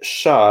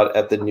shot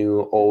at the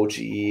new OG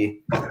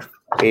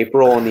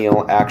April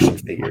O'Neil action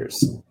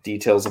figures.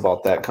 Details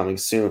about that coming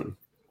soon.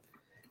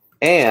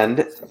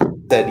 And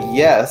said,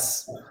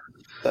 yes,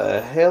 the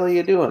hell are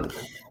you doing?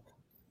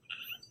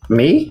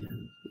 Me?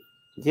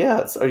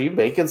 Yes. Are you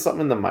making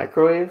something in the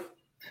microwave?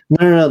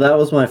 No, that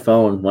was my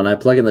phone. When I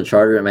plug in the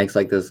charger, it makes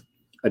like this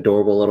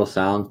adorable little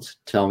sound to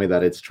tell me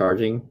that it's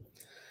charging.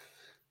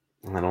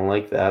 I don't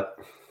like that.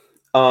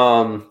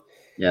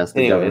 Yes,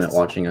 the government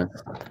watching us.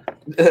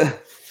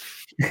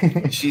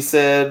 She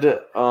said,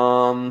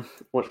 NECA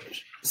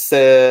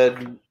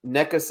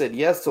said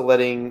yes to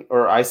letting,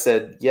 or I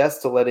said yes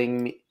to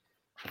letting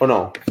Oh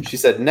no, she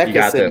said You NECA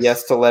got said this.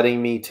 yes to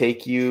letting me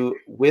take you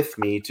with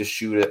me to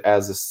shoot it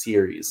as a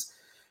series,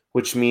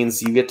 which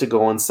means you get to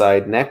go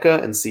inside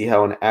NECA and see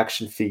how an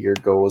action figure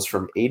goes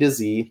from A to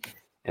Z,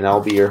 and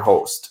I'll be your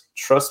host.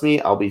 Trust me,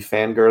 I'll be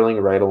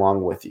fangirling right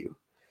along with you.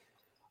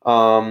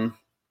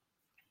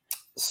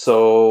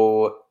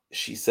 So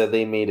she said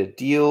they made a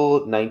deal,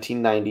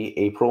 1990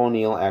 April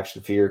O'Neil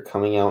action figure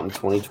coming out in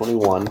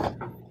 2021,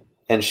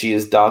 and she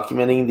is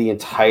documenting the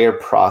entire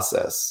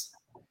process.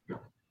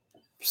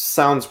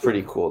 Sounds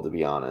pretty cool, to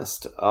be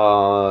honest.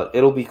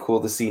 It'll be cool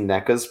to see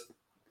NECA's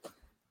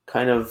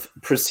kind of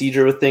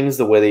procedure with things,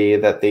 the way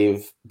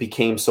they've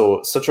became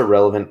such a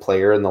relevant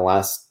player in the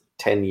last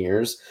 10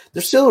 years.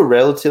 They're still a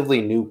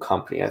relatively new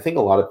company. I think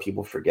a lot of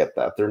people forget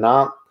that. They're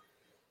not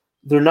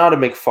a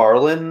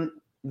McFarlane,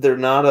 they're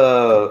not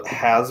a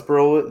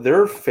Hasbro.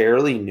 They're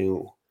fairly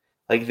new.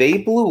 Like, they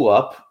blew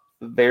up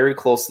very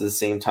close to the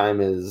same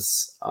time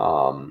as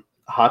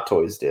Hot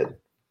Toys did.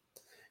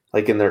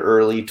 Like in their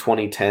early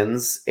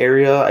 2010s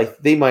area.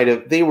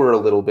 They were a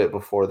little bit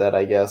before that,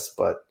 I guess,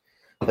 but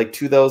like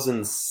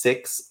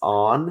 2006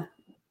 on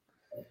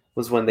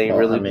was when they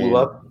really blew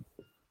up.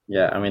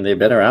 Yeah, I mean, they've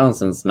been around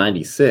since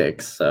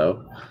 96,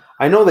 so.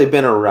 I know they've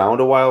been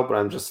around a while, but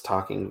I'm just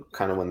talking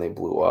kind of when they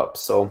blew up.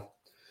 So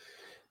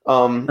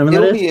I mean,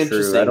 it'll that be is true.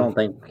 interesting.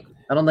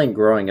 I don't think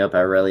growing up I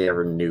really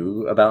ever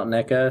knew about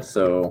NECA,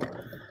 so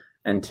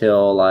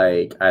until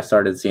like I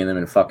started seeing them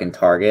in fucking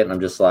Target, and I'm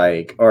just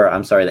like, or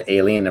I'm sorry, the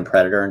Alien and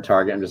Predator in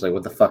Target, I'm just like,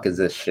 what the fuck is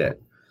this shit?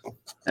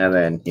 And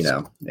then, you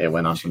know, it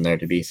went on from there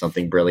to be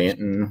something brilliant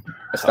and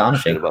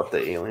astonishing. Talk shit about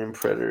the Alien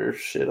Predator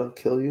shit, I'll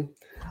kill you.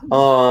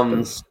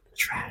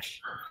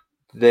 Trash.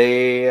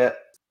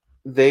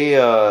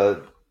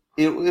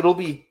 It'll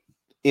be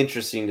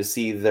interesting to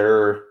see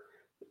their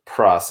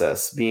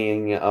process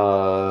being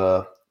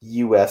a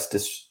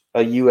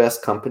US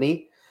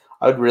company.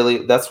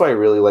 That's why I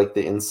really like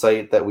the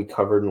insight that we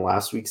covered in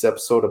last week's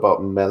episode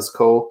about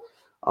Mezco,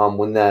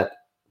 when that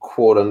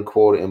quote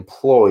unquote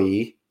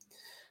employee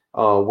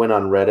went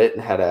on Reddit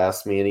and had to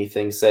Ask Me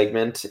Anything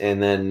segment,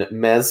 and then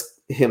Mez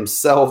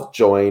himself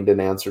joined and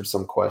answered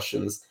some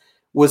questions.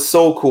 Was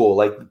so cool.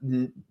 Like,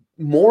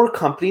 more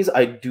companies,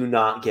 I do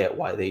not get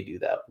why they do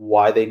that,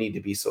 why they need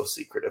to be so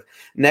secretive.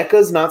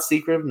 NECA's not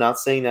secretive, not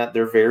saying that.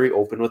 They're very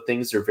open with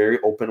things. They're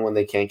very open when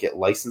they can't get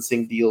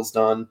licensing deals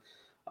done.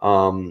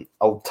 A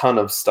ton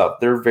of stuff.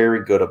 They're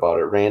very good about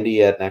it.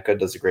 Randy at NECA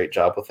does a great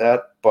job with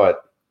that,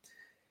 but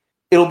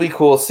it'll be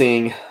cool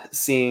seeing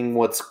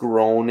what's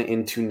grown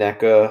into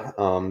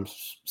NECA,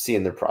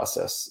 seeing their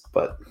process.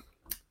 But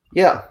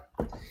yeah,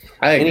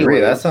 I agree.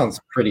 Anyway. That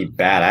sounds pretty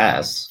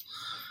badass.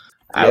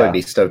 I Yeah. would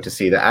be stoked to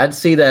see that. I'd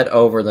see that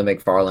over the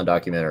McFarlane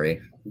documentary,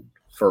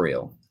 for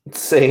real.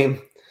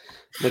 same.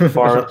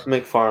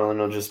 McFarlane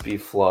will just be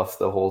fluff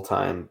the whole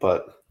time.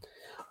 But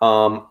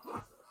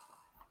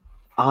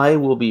I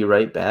will be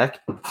right back,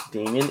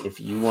 Damien. If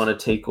you want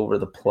to take over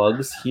the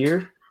plugs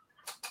here.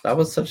 That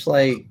was such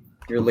like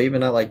you're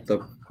leaving at like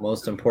the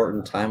most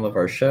important time of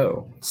our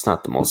show. It's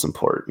not the most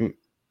important.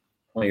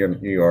 Well,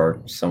 you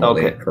are somewhat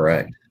Okay.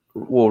 correct.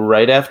 Well,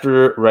 right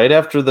after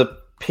the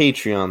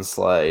Patreon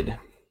slide,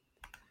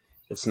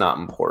 it's not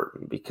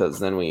important, because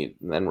then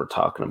we're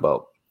talking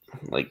about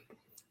like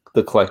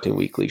the Collecting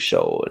Weekly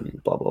show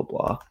and blah blah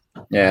blah.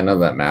 Yeah, none of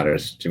that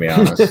matters, to be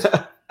honest.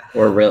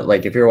 Or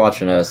like if you're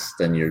watching us,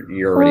 then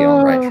you're already on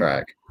the right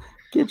track.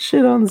 Get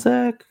shit on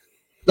Zach.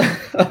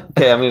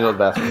 Okay, I'm gonna go to the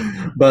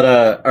bathroom.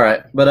 But all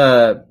right.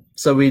 But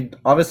so we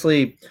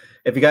obviously,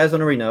 if you guys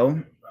don't already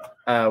know,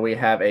 we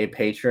have a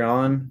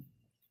Patreon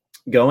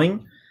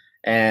going,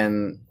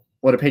 and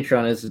what a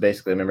Patreon is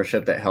basically a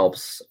membership that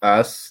helps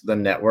us, the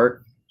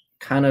network,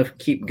 kind of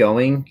keep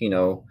going. You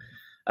know,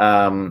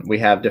 we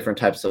have different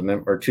types of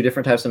two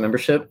different types of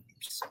memberships.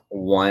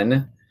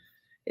 One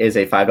is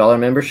a $5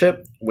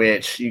 membership,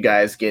 which you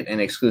guys get an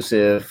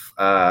exclusive,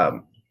 a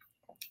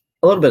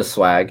little bit of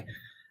swag.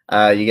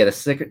 You get a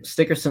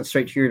sticker sent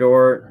straight to your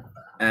door,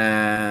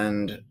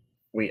 and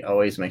we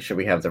always make sure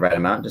we have the right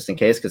amount just in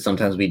case, because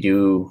sometimes we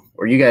do,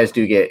 or you guys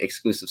do get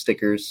exclusive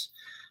stickers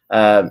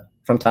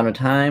from time to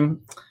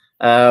time.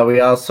 We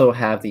also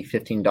have the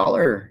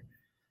 $15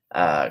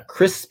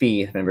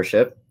 Crispy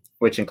membership,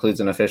 which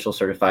includes an official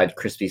certified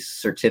Crispy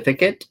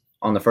certificate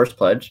on the first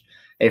pledge,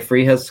 a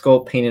free head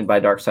sculpt painted by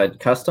Darkside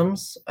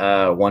Customs,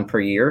 one per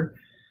year.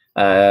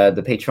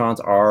 The patrons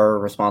are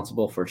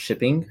responsible for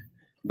shipping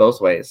both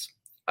ways.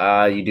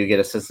 You do get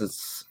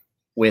assistance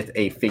with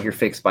a figure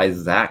fix by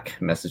Zach,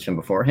 message him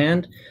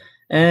beforehand,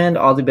 and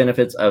all the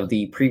benefits of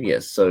the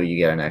previous, so you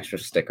get an extra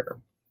sticker.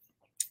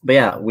 But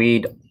yeah,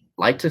 we'd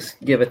like to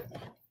give a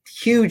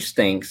huge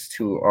thanks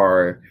to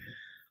our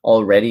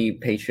already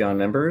Patreon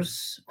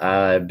members,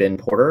 Ben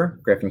Porter,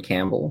 Griffin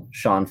Campbell,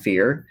 Sean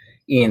Fear,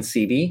 Ian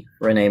Seeby,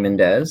 Renee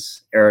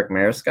Mendez, Eric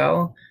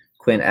Mariscal,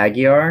 Quinn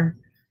Aguiar,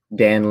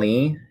 Dan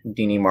Lee,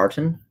 Deanie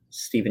Martin,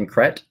 Stephen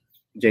Krett,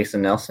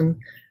 Jason Nelson,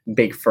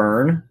 Big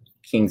Fern,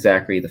 King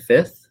Zachary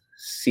V,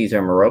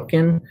 Cesar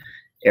Moroccan,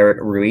 Eric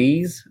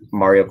Ruiz,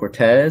 Mario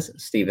Cortez,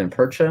 Stephen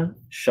Percha,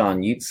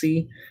 Sean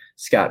Utsi,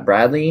 Scott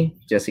Bradley,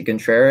 Jesse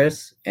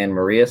Contreras, and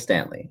Maria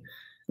Stanley.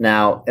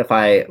 Now, if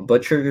I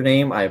butchered your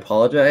name, I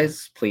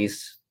apologize.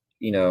 Please,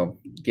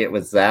 get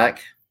with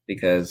Zach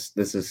because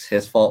this is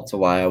his fault to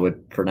why I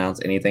would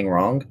pronounce anything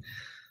wrong.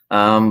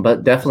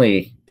 But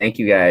definitely thank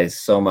you guys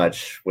so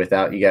much.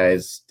 Without you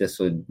guys, this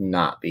would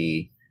not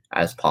be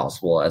as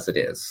possible as it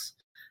is.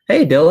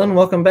 Hey, Dylan,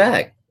 welcome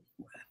back.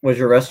 Was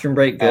your restroom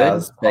break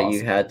good that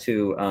you had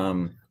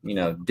to,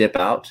 dip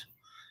out?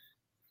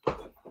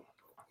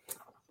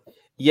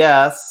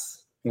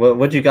 Yes.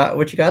 What you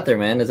got there,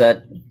 man? Is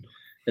that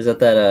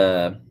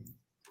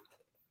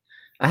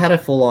I had a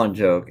full-on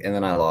joke and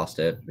then I lost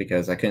it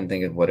because I couldn't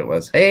think of what it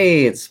was.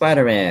 Hey, it's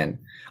Spider-Man.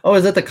 Oh,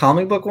 is that the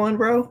comic book one,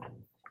 bro?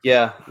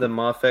 Yeah, the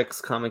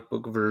Mofex comic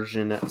book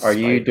version. Are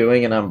you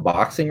doing an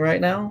unboxing right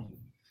now?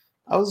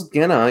 I was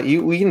gonna.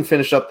 We can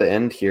finish up the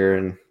end here,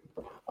 and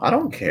I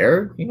don't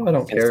care. I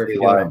don't care if you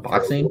do an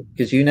unboxing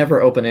because you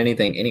never open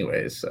anything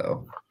anyways.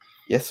 So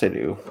yes, I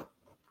do.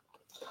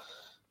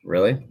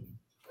 Really?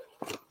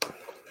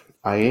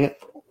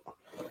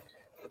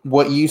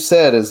 What you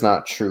said is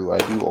not true. I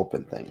do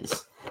open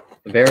things.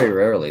 Very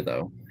rarely,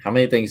 though. How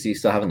many things do you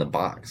still have in the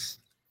box?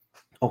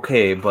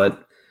 Okay,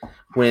 but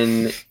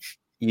when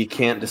you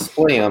can't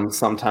display them,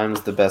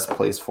 sometimes the best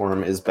place for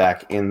them is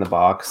back in the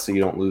box so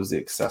you don't lose the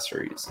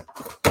accessories.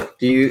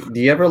 Do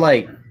you ever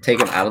take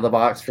them out of the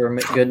box for a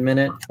good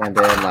minute and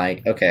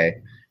then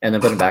and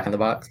then put them back in the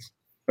box?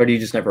 Or do you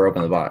just never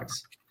open the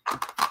box?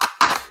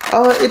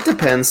 It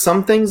depends.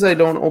 Some things I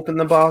don't open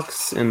the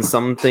box, and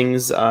some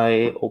things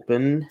I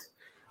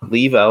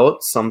leave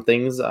out. Some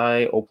things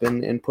I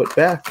open and put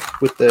back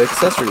with the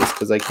accessories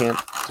because I can't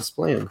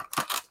display them.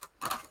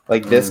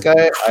 Like this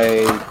guy,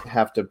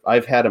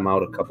 I've had him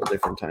out a couple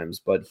different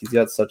times, but he's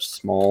got such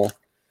small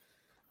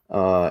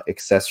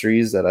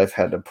accessories that I've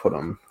had to put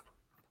them.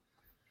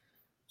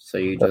 So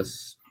you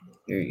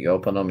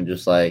open them and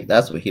just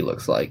that's what he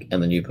looks like,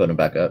 and then you put him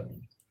back up.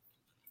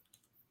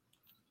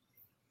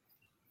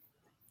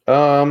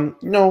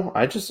 No,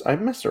 I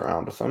mess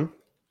around with them.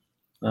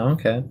 Oh,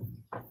 okay.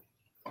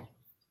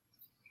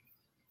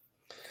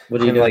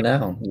 What are you doing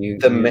now?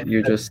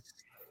 You're just.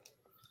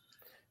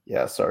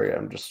 Yeah, sorry.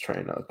 I'm just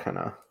trying to kind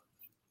of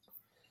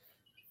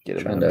get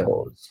him in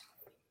pose.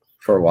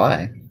 For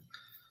why?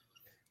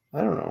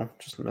 I don't know.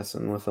 Just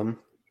messing with them.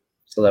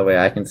 So that way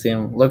I can see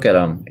him. Look at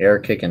him. Air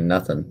kicking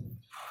nothing.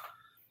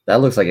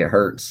 That looks like it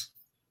hurts.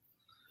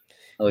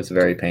 That looks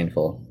very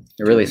painful.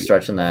 You're really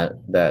stretching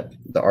the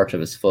arch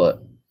of his foot.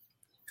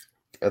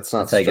 That's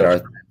not.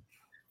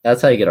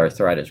 That's how you get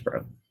arthritis,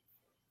 bro.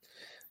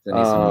 Then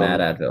need some Mad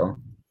Advil.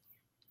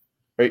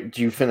 Wait,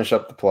 do you finish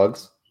up the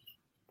plugs?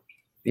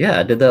 Yeah,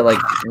 I did that.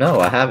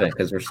 No, I haven't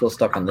because we're still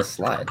stuck on this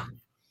slide.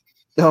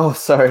 Oh,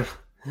 sorry.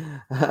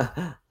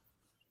 All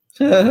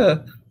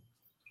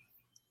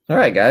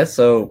right, guys.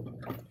 So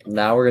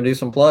now we're gonna do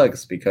some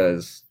plugs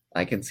because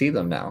I can see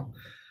them now.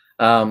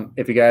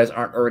 If you guys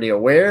aren't already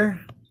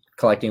aware,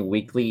 Collecting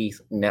Weekly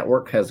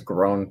Network has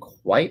grown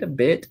quite a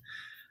bit.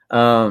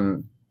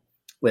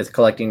 With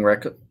collecting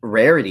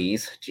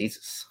rarities.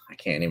 Jesus, I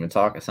can't even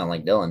talk. I sound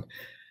like Dylan.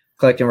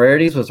 Collecting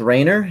rarities with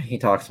Rainer. He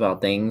talks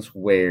about things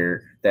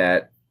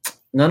that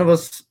none of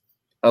us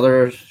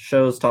other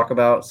shows talk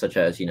about, such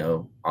as,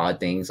 odd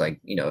things like,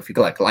 if you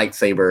collect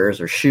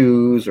lightsabers or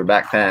shoes or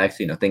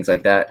backpacks, things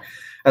like that.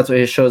 That's what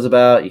his show's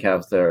about. You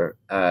have the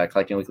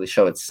Collecting Weekly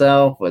show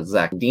itself with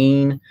Zach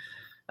Dean.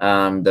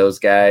 Those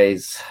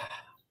guys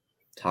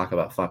talk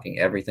about fucking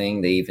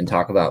everything. They even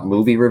talk about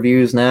movie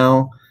reviews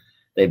now.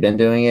 They've been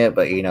doing it,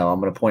 but I'm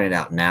going to point it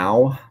out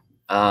now.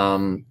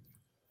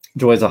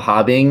 Joys of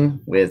Hobbying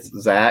with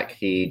Zach.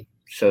 He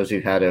shows you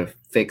how to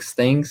fix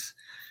things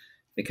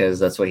because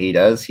that's what he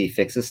does. He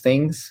fixes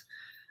things.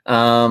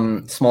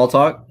 Small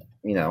Talk,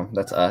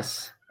 that's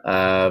us.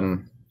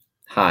 Hi.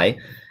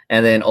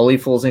 And then Only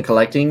Fools in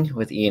Collecting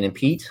with Ian and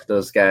Pete.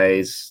 Those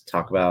guys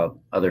talk about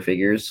other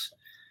figures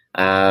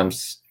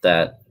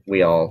that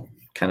we all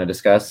kind of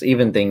discuss,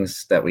 even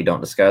things that we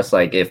don't discuss.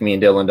 Like if me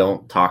and Dylan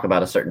don't talk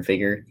about a certain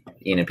figure,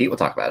 Ian and Pete will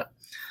talk about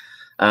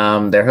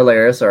it. They're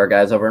hilarious. Our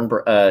guys over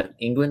in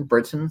England,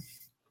 Britain,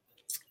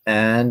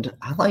 and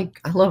I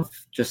love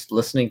just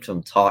listening to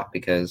them talk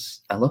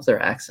because I love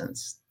their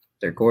accents.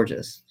 They're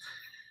gorgeous.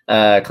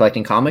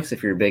 Collecting Comics.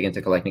 If you're big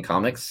into collecting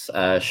comics,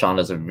 Sean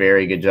does a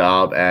very good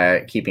job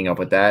at keeping up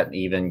with that,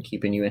 even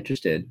keeping you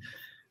interested.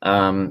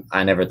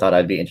 I never thought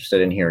I'd be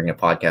interested in hearing a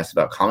podcast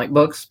about comic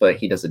books, but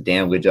he does a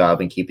damn good job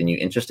in keeping you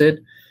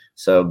interested.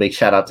 So big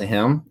shout out to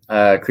him.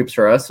 Creeps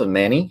for Us with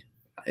Manny.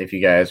 If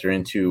you guys are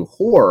into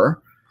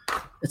horror,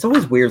 it's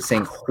always weird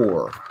saying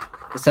horror.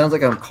 It sounds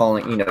like I'm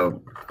talking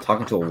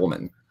to a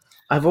woman.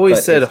 I've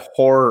always said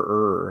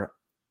horror.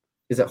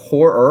 Is it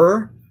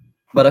horror?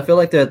 But I feel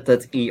like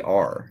that's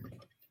ER.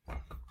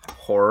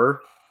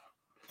 Horror?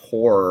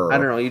 Horror. I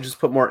don't know. You just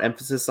put more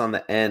emphasis on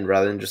the end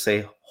rather than just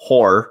say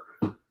horror.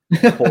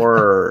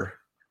 Horror.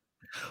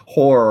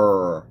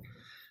 Horror.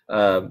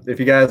 If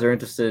you guys are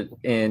interested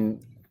in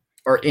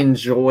or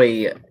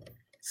enjoy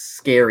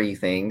scary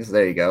things,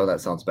 there you go. That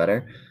sounds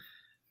better.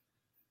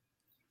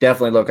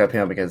 definitely look up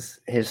him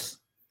because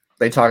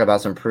they talk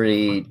about some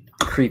pretty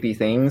creepy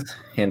things,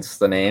 hence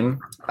the name.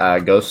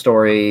 Ghost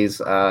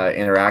stories,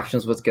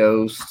 interactions with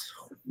ghosts,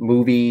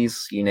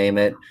 movies, you name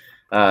it.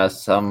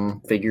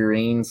 Some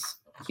figurines.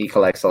 He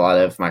collects a lot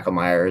of Michael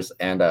Myers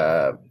and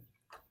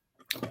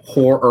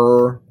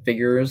horror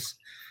figures.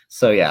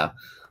 So yeah.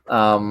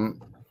 And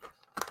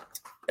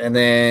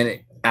then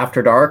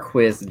After Dark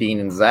with Dean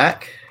and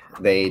Zach,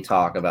 they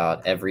talk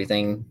about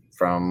everything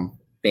from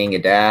being a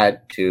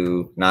dad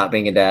to not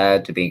being a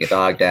dad to being a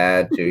dog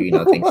dad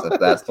to things of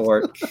that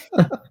sort.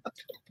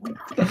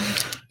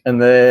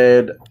 And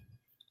then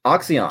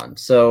Oxyon.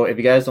 So if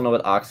you guys don't know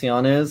what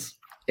Oxyon is,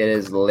 it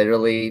is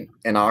literally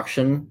an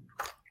auction.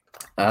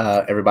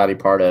 Everybody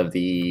part of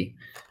the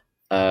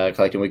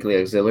Collecting Weekly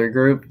Auxiliary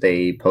group,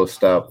 they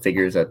post up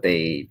figures that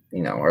they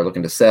are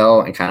looking to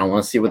sell and kind of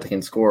want to see what they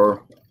can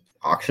score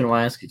auction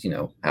wise, because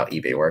how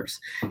eBay works.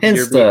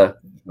 Hence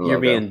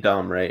you're being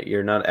dumb, right?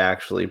 You're not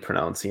actually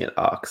pronouncing it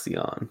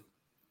Oxyon.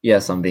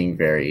 Yes, I'm being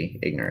very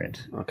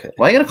ignorant. Okay.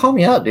 Why you gotta call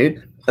me out,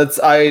 dude?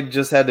 I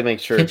just had to make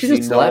sure. Can't you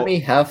just let me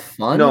have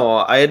fun? No,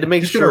 I had to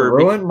make sure.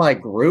 Ruin my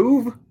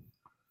groove.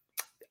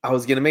 I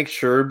was making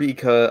sure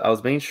because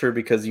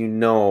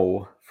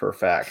for a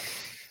fact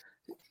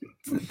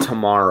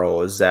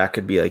tomorrow Zach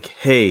could be like,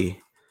 "Hey,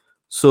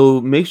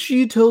 so make sure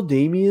you tell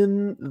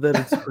Damien that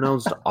it's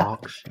pronounced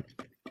auction."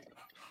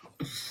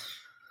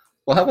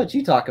 Well, how about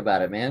you talk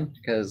about it, man?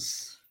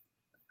 Because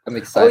I'm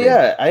excited. Oh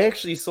yeah, I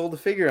actually sold a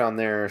figure on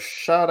there.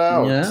 Shout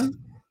out. Yeah.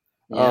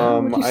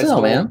 What'd you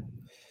sell, man?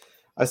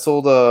 I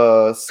sold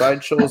a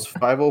Sideshow's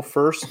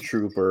 501st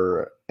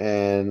Trooper,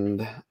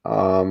 and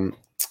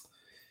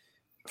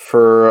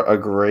for a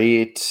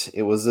great,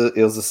 it was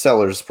a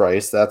seller's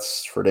price.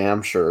 That's for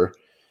damn sure.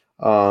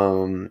 It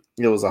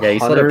was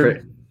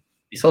 $100.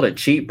 You sold it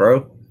cheap,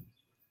 bro.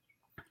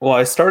 Well,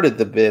 I started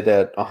the bid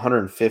at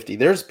 150.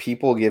 There's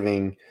people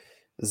giving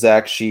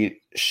Zach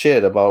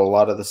shit about a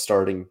lot of the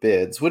starting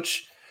bids,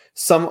 which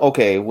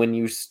when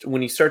you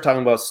start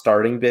talking about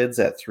starting bids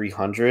at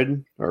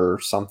 300 or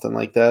something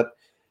like that,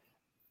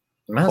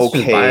 might as well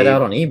buy it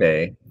out on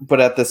eBay.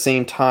 But at the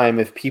same time,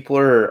 if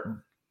people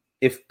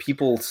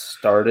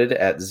started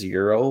at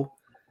 0,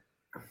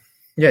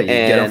 yeah, you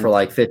get them for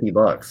like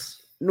 $50.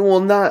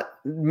 Well,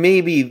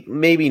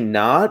 maybe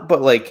not,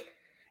 but like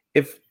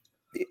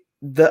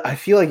I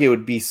feel like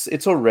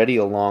it's already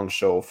a long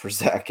show for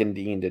Zach and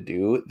Dean to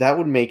do. That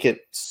would make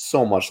it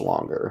so much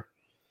longer.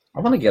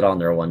 I want to get on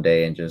there one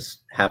day and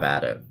just have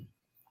at it.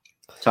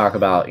 Talk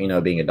about,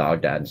 being a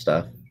dog dad and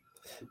stuff.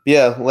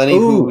 Yeah, Lenny.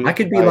 Ooh, I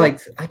could be like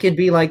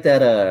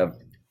that.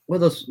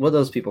 What are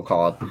those people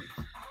called?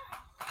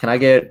 Can I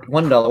get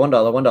 $1,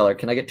 $1?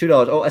 Can I get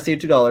 $2? Oh, I see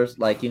 $2.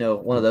 Like,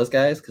 one of those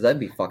guys, because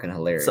that'd be fucking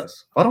hilarious. So,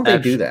 why don't they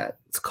do that?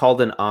 It's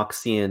called an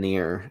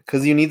auctioneer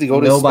because you need to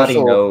go to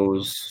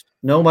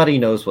Nobody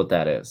knows what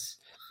that is.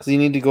 So you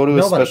need to go to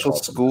a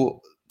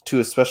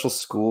special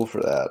school for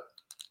that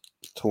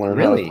to learn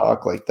how to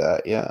talk like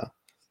that. Yeah.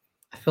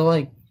 I feel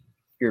like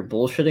you're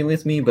bullshitting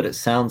with me, but it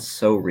sounds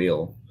so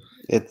real.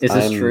 Is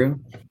this true?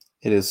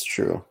 It is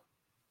true.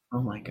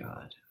 Oh my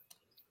god.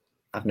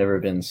 I've never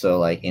been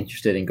so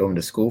interested in going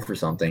to school for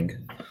something.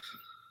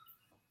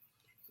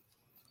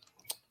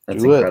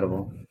 That's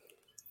incredible.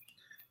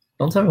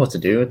 Don't tell me what to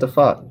do. What the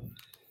fuck?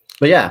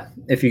 But yeah,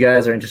 if you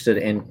guys are interested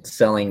in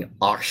selling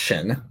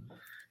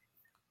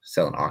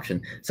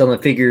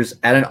figures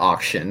at an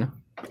auction,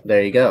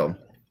 there you go.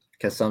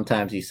 Because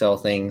sometimes you sell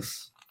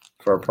things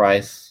for a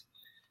price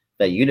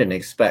that you didn't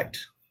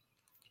expect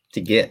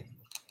to get.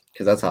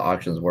 Because that's how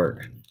auctions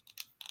work.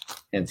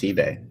 And it's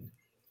eBay.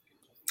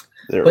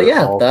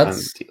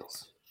 Kinds of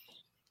deals.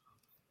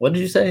 What did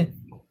you say?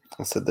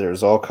 I said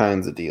there's all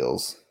kinds of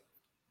deals.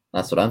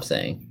 That's what I'm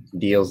saying.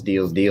 Deals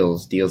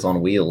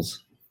on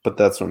wheels. But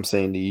that's what I'm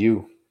saying to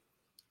you.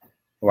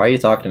 Why are you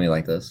talking to me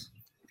like this?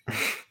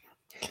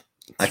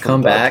 I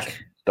come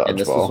back and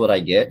this is what I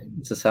get.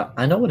 This is how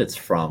I know what it's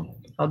from.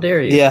 How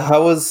dare you? Yeah,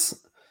 how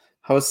was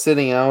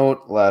sitting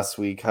out last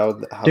week?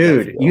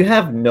 Dude, you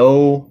have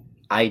no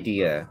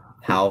idea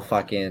how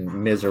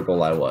fucking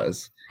miserable I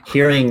was.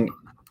 Hearing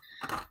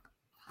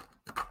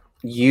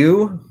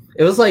you,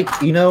 it was like,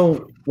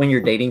 when you're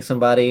dating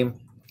somebody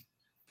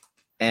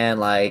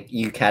and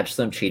you catch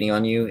them cheating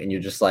on you and you're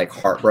just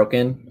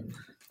heartbroken.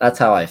 That's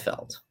how I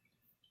felt.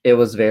 It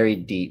was very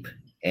deep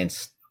and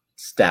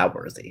stab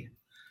worthy.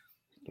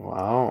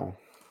 Wow.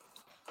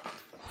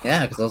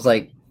 Yeah, because I was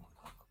like,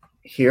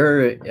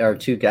 here are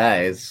two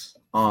guys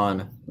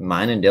on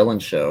mine and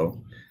Dylan's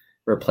show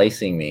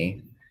replacing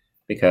me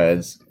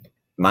because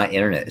my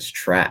internet is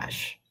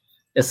trash.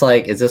 It's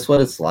like, is this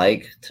what it's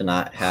like to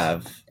not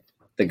have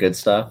the good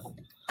stuff?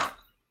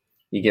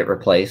 You get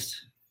replaced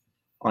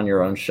on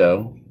your own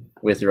show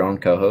with your own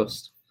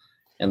co-host,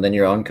 and then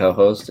your own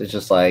co-host is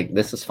just like,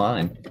 this is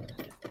fine,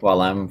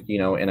 while I'm,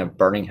 in a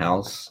burning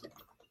house,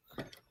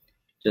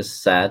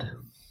 just sad.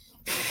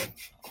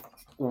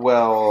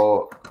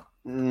 Well,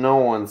 no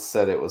one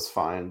said it was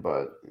fine,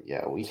 but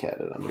yeah, we had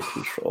it under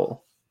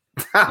control.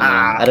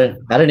 I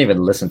didn't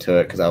even listen to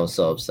it because I was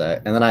so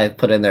upset. And then I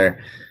put in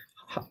there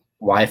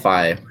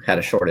Wi-Fi had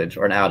a shortage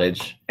or an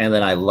outage, and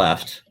then I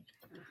left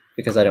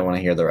because I didn't want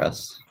to hear the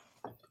rest.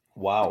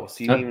 Wow.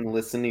 So you didn't even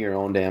listen to your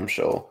own damn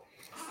show.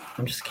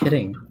 I'm just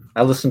kidding.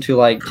 I listened to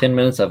like 10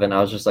 minutes of it, and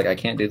I was just like, I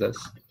can't do this.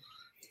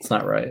 It's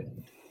not right.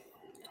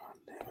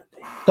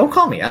 Don't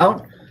call me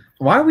out.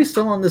 Why are we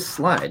still on this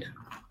slide?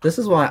 This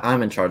is why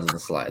I'm in charge of the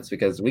slides,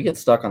 because we get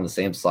stuck on the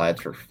same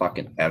slides for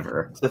fucking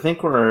ever. I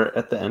think we're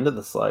at the end of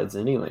the slides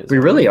anyways. We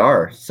really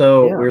are.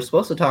 So Yeah. we're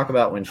supposed to talk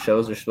about when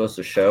shows are supposed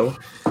to show,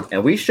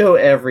 and we show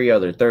every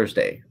other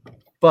Thursday.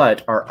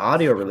 But our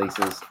audio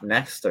releases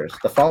next Thursday,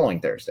 the following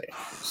Thursday.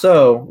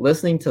 So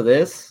listening to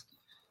this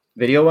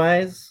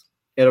video-wise,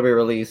 it'll be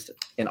released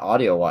in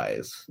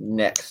audio-wise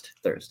next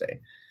Thursday.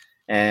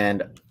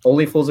 And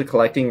Only Fools of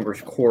Collecting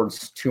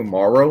records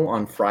tomorrow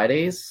on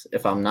Fridays,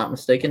 if I'm not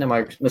mistaken. Am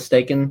I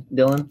mistaken,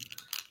 Dylan?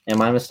 Am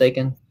I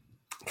mistaken?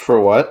 For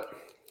what?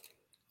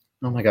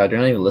 Oh my god, you're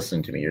not even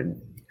listening to me.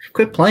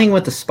 Quit playing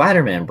with the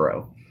Spider-Man,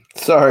 bro.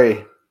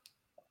 Sorry.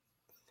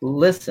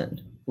 Listen,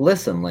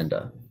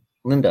 Linda.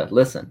 Linda,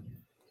 listen.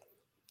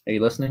 Are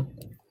you listening?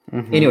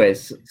 Mhm.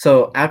 Anyways,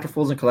 so after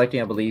Fools and Collecting,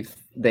 I believe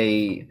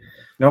they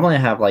normally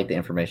have like the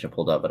information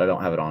pulled up, but I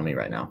don't have it on me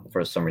right now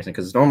for some reason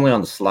because it's normally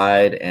on the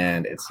slide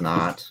and it's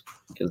not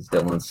because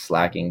Dylan's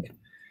slacking.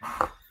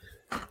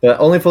 But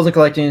Only Fools and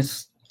Collecting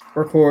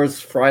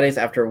records Fridays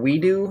after we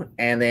do,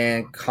 and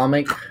then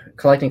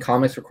Collecting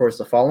Comics records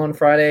the following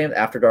Friday.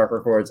 After Dark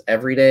records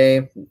every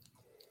day.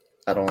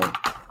 I don't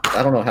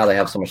know how they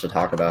have so much to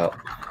talk about.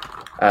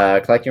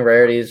 Collecting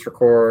Rarities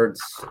records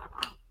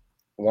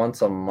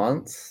once a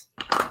month.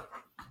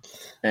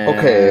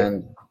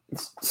 Okay.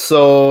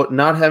 So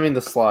not having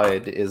the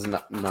slide is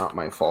not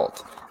my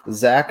fault.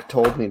 Zach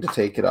told me to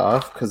take it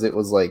off because it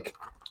was like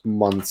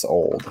months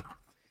old.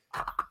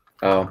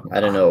 Oh, I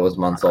didn't know it was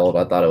months old.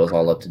 I thought it was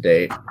all up to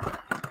date.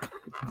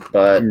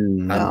 But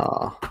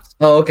Nah.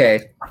 oh,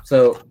 okay.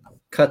 So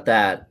cut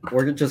that.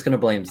 We're just gonna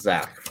blame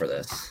Zach for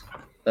this.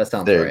 That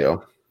sounds There right. you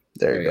go.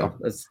 There you go.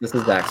 This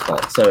is Zach's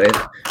fault. So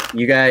if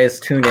you guys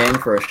tune in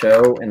for a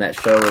show and that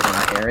show is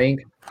not airing,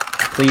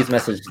 please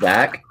message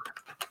Zach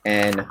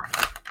and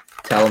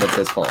tell him it's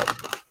his fault.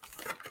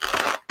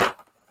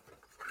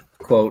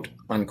 Quote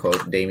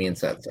unquote, Damien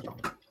said so.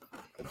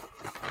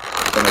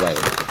 Don't know why we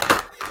did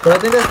that. But I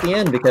think that's the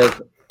end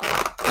because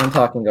I'm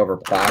talking over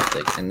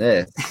plastic and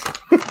this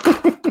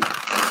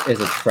is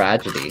a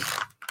tragedy.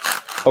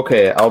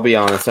 Okay, I'll be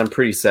honest. I'm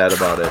pretty sad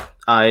about it.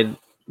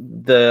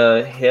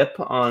 The hip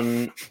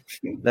on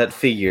that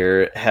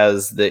figure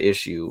has the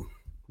issue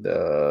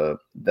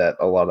that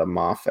a lot of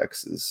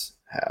Mafexes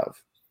have.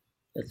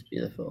 That's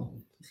beautiful.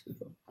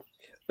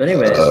 But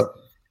anyways, that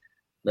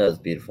was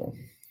beautiful.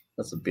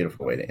 That's a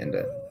beautiful way to end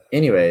it.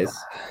 Anyways,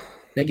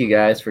 thank you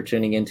guys for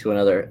tuning in to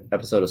another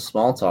episode of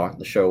Small Talk,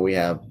 the show we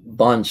have a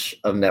bunch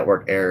of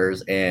network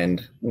errors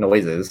and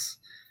noises.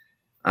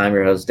 I'm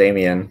your host,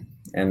 Damien,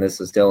 and this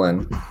is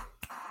Dylan.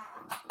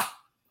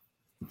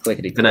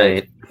 Clickety Good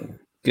night.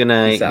 Good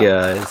night, Peace out.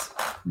 guys.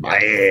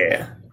 Bye.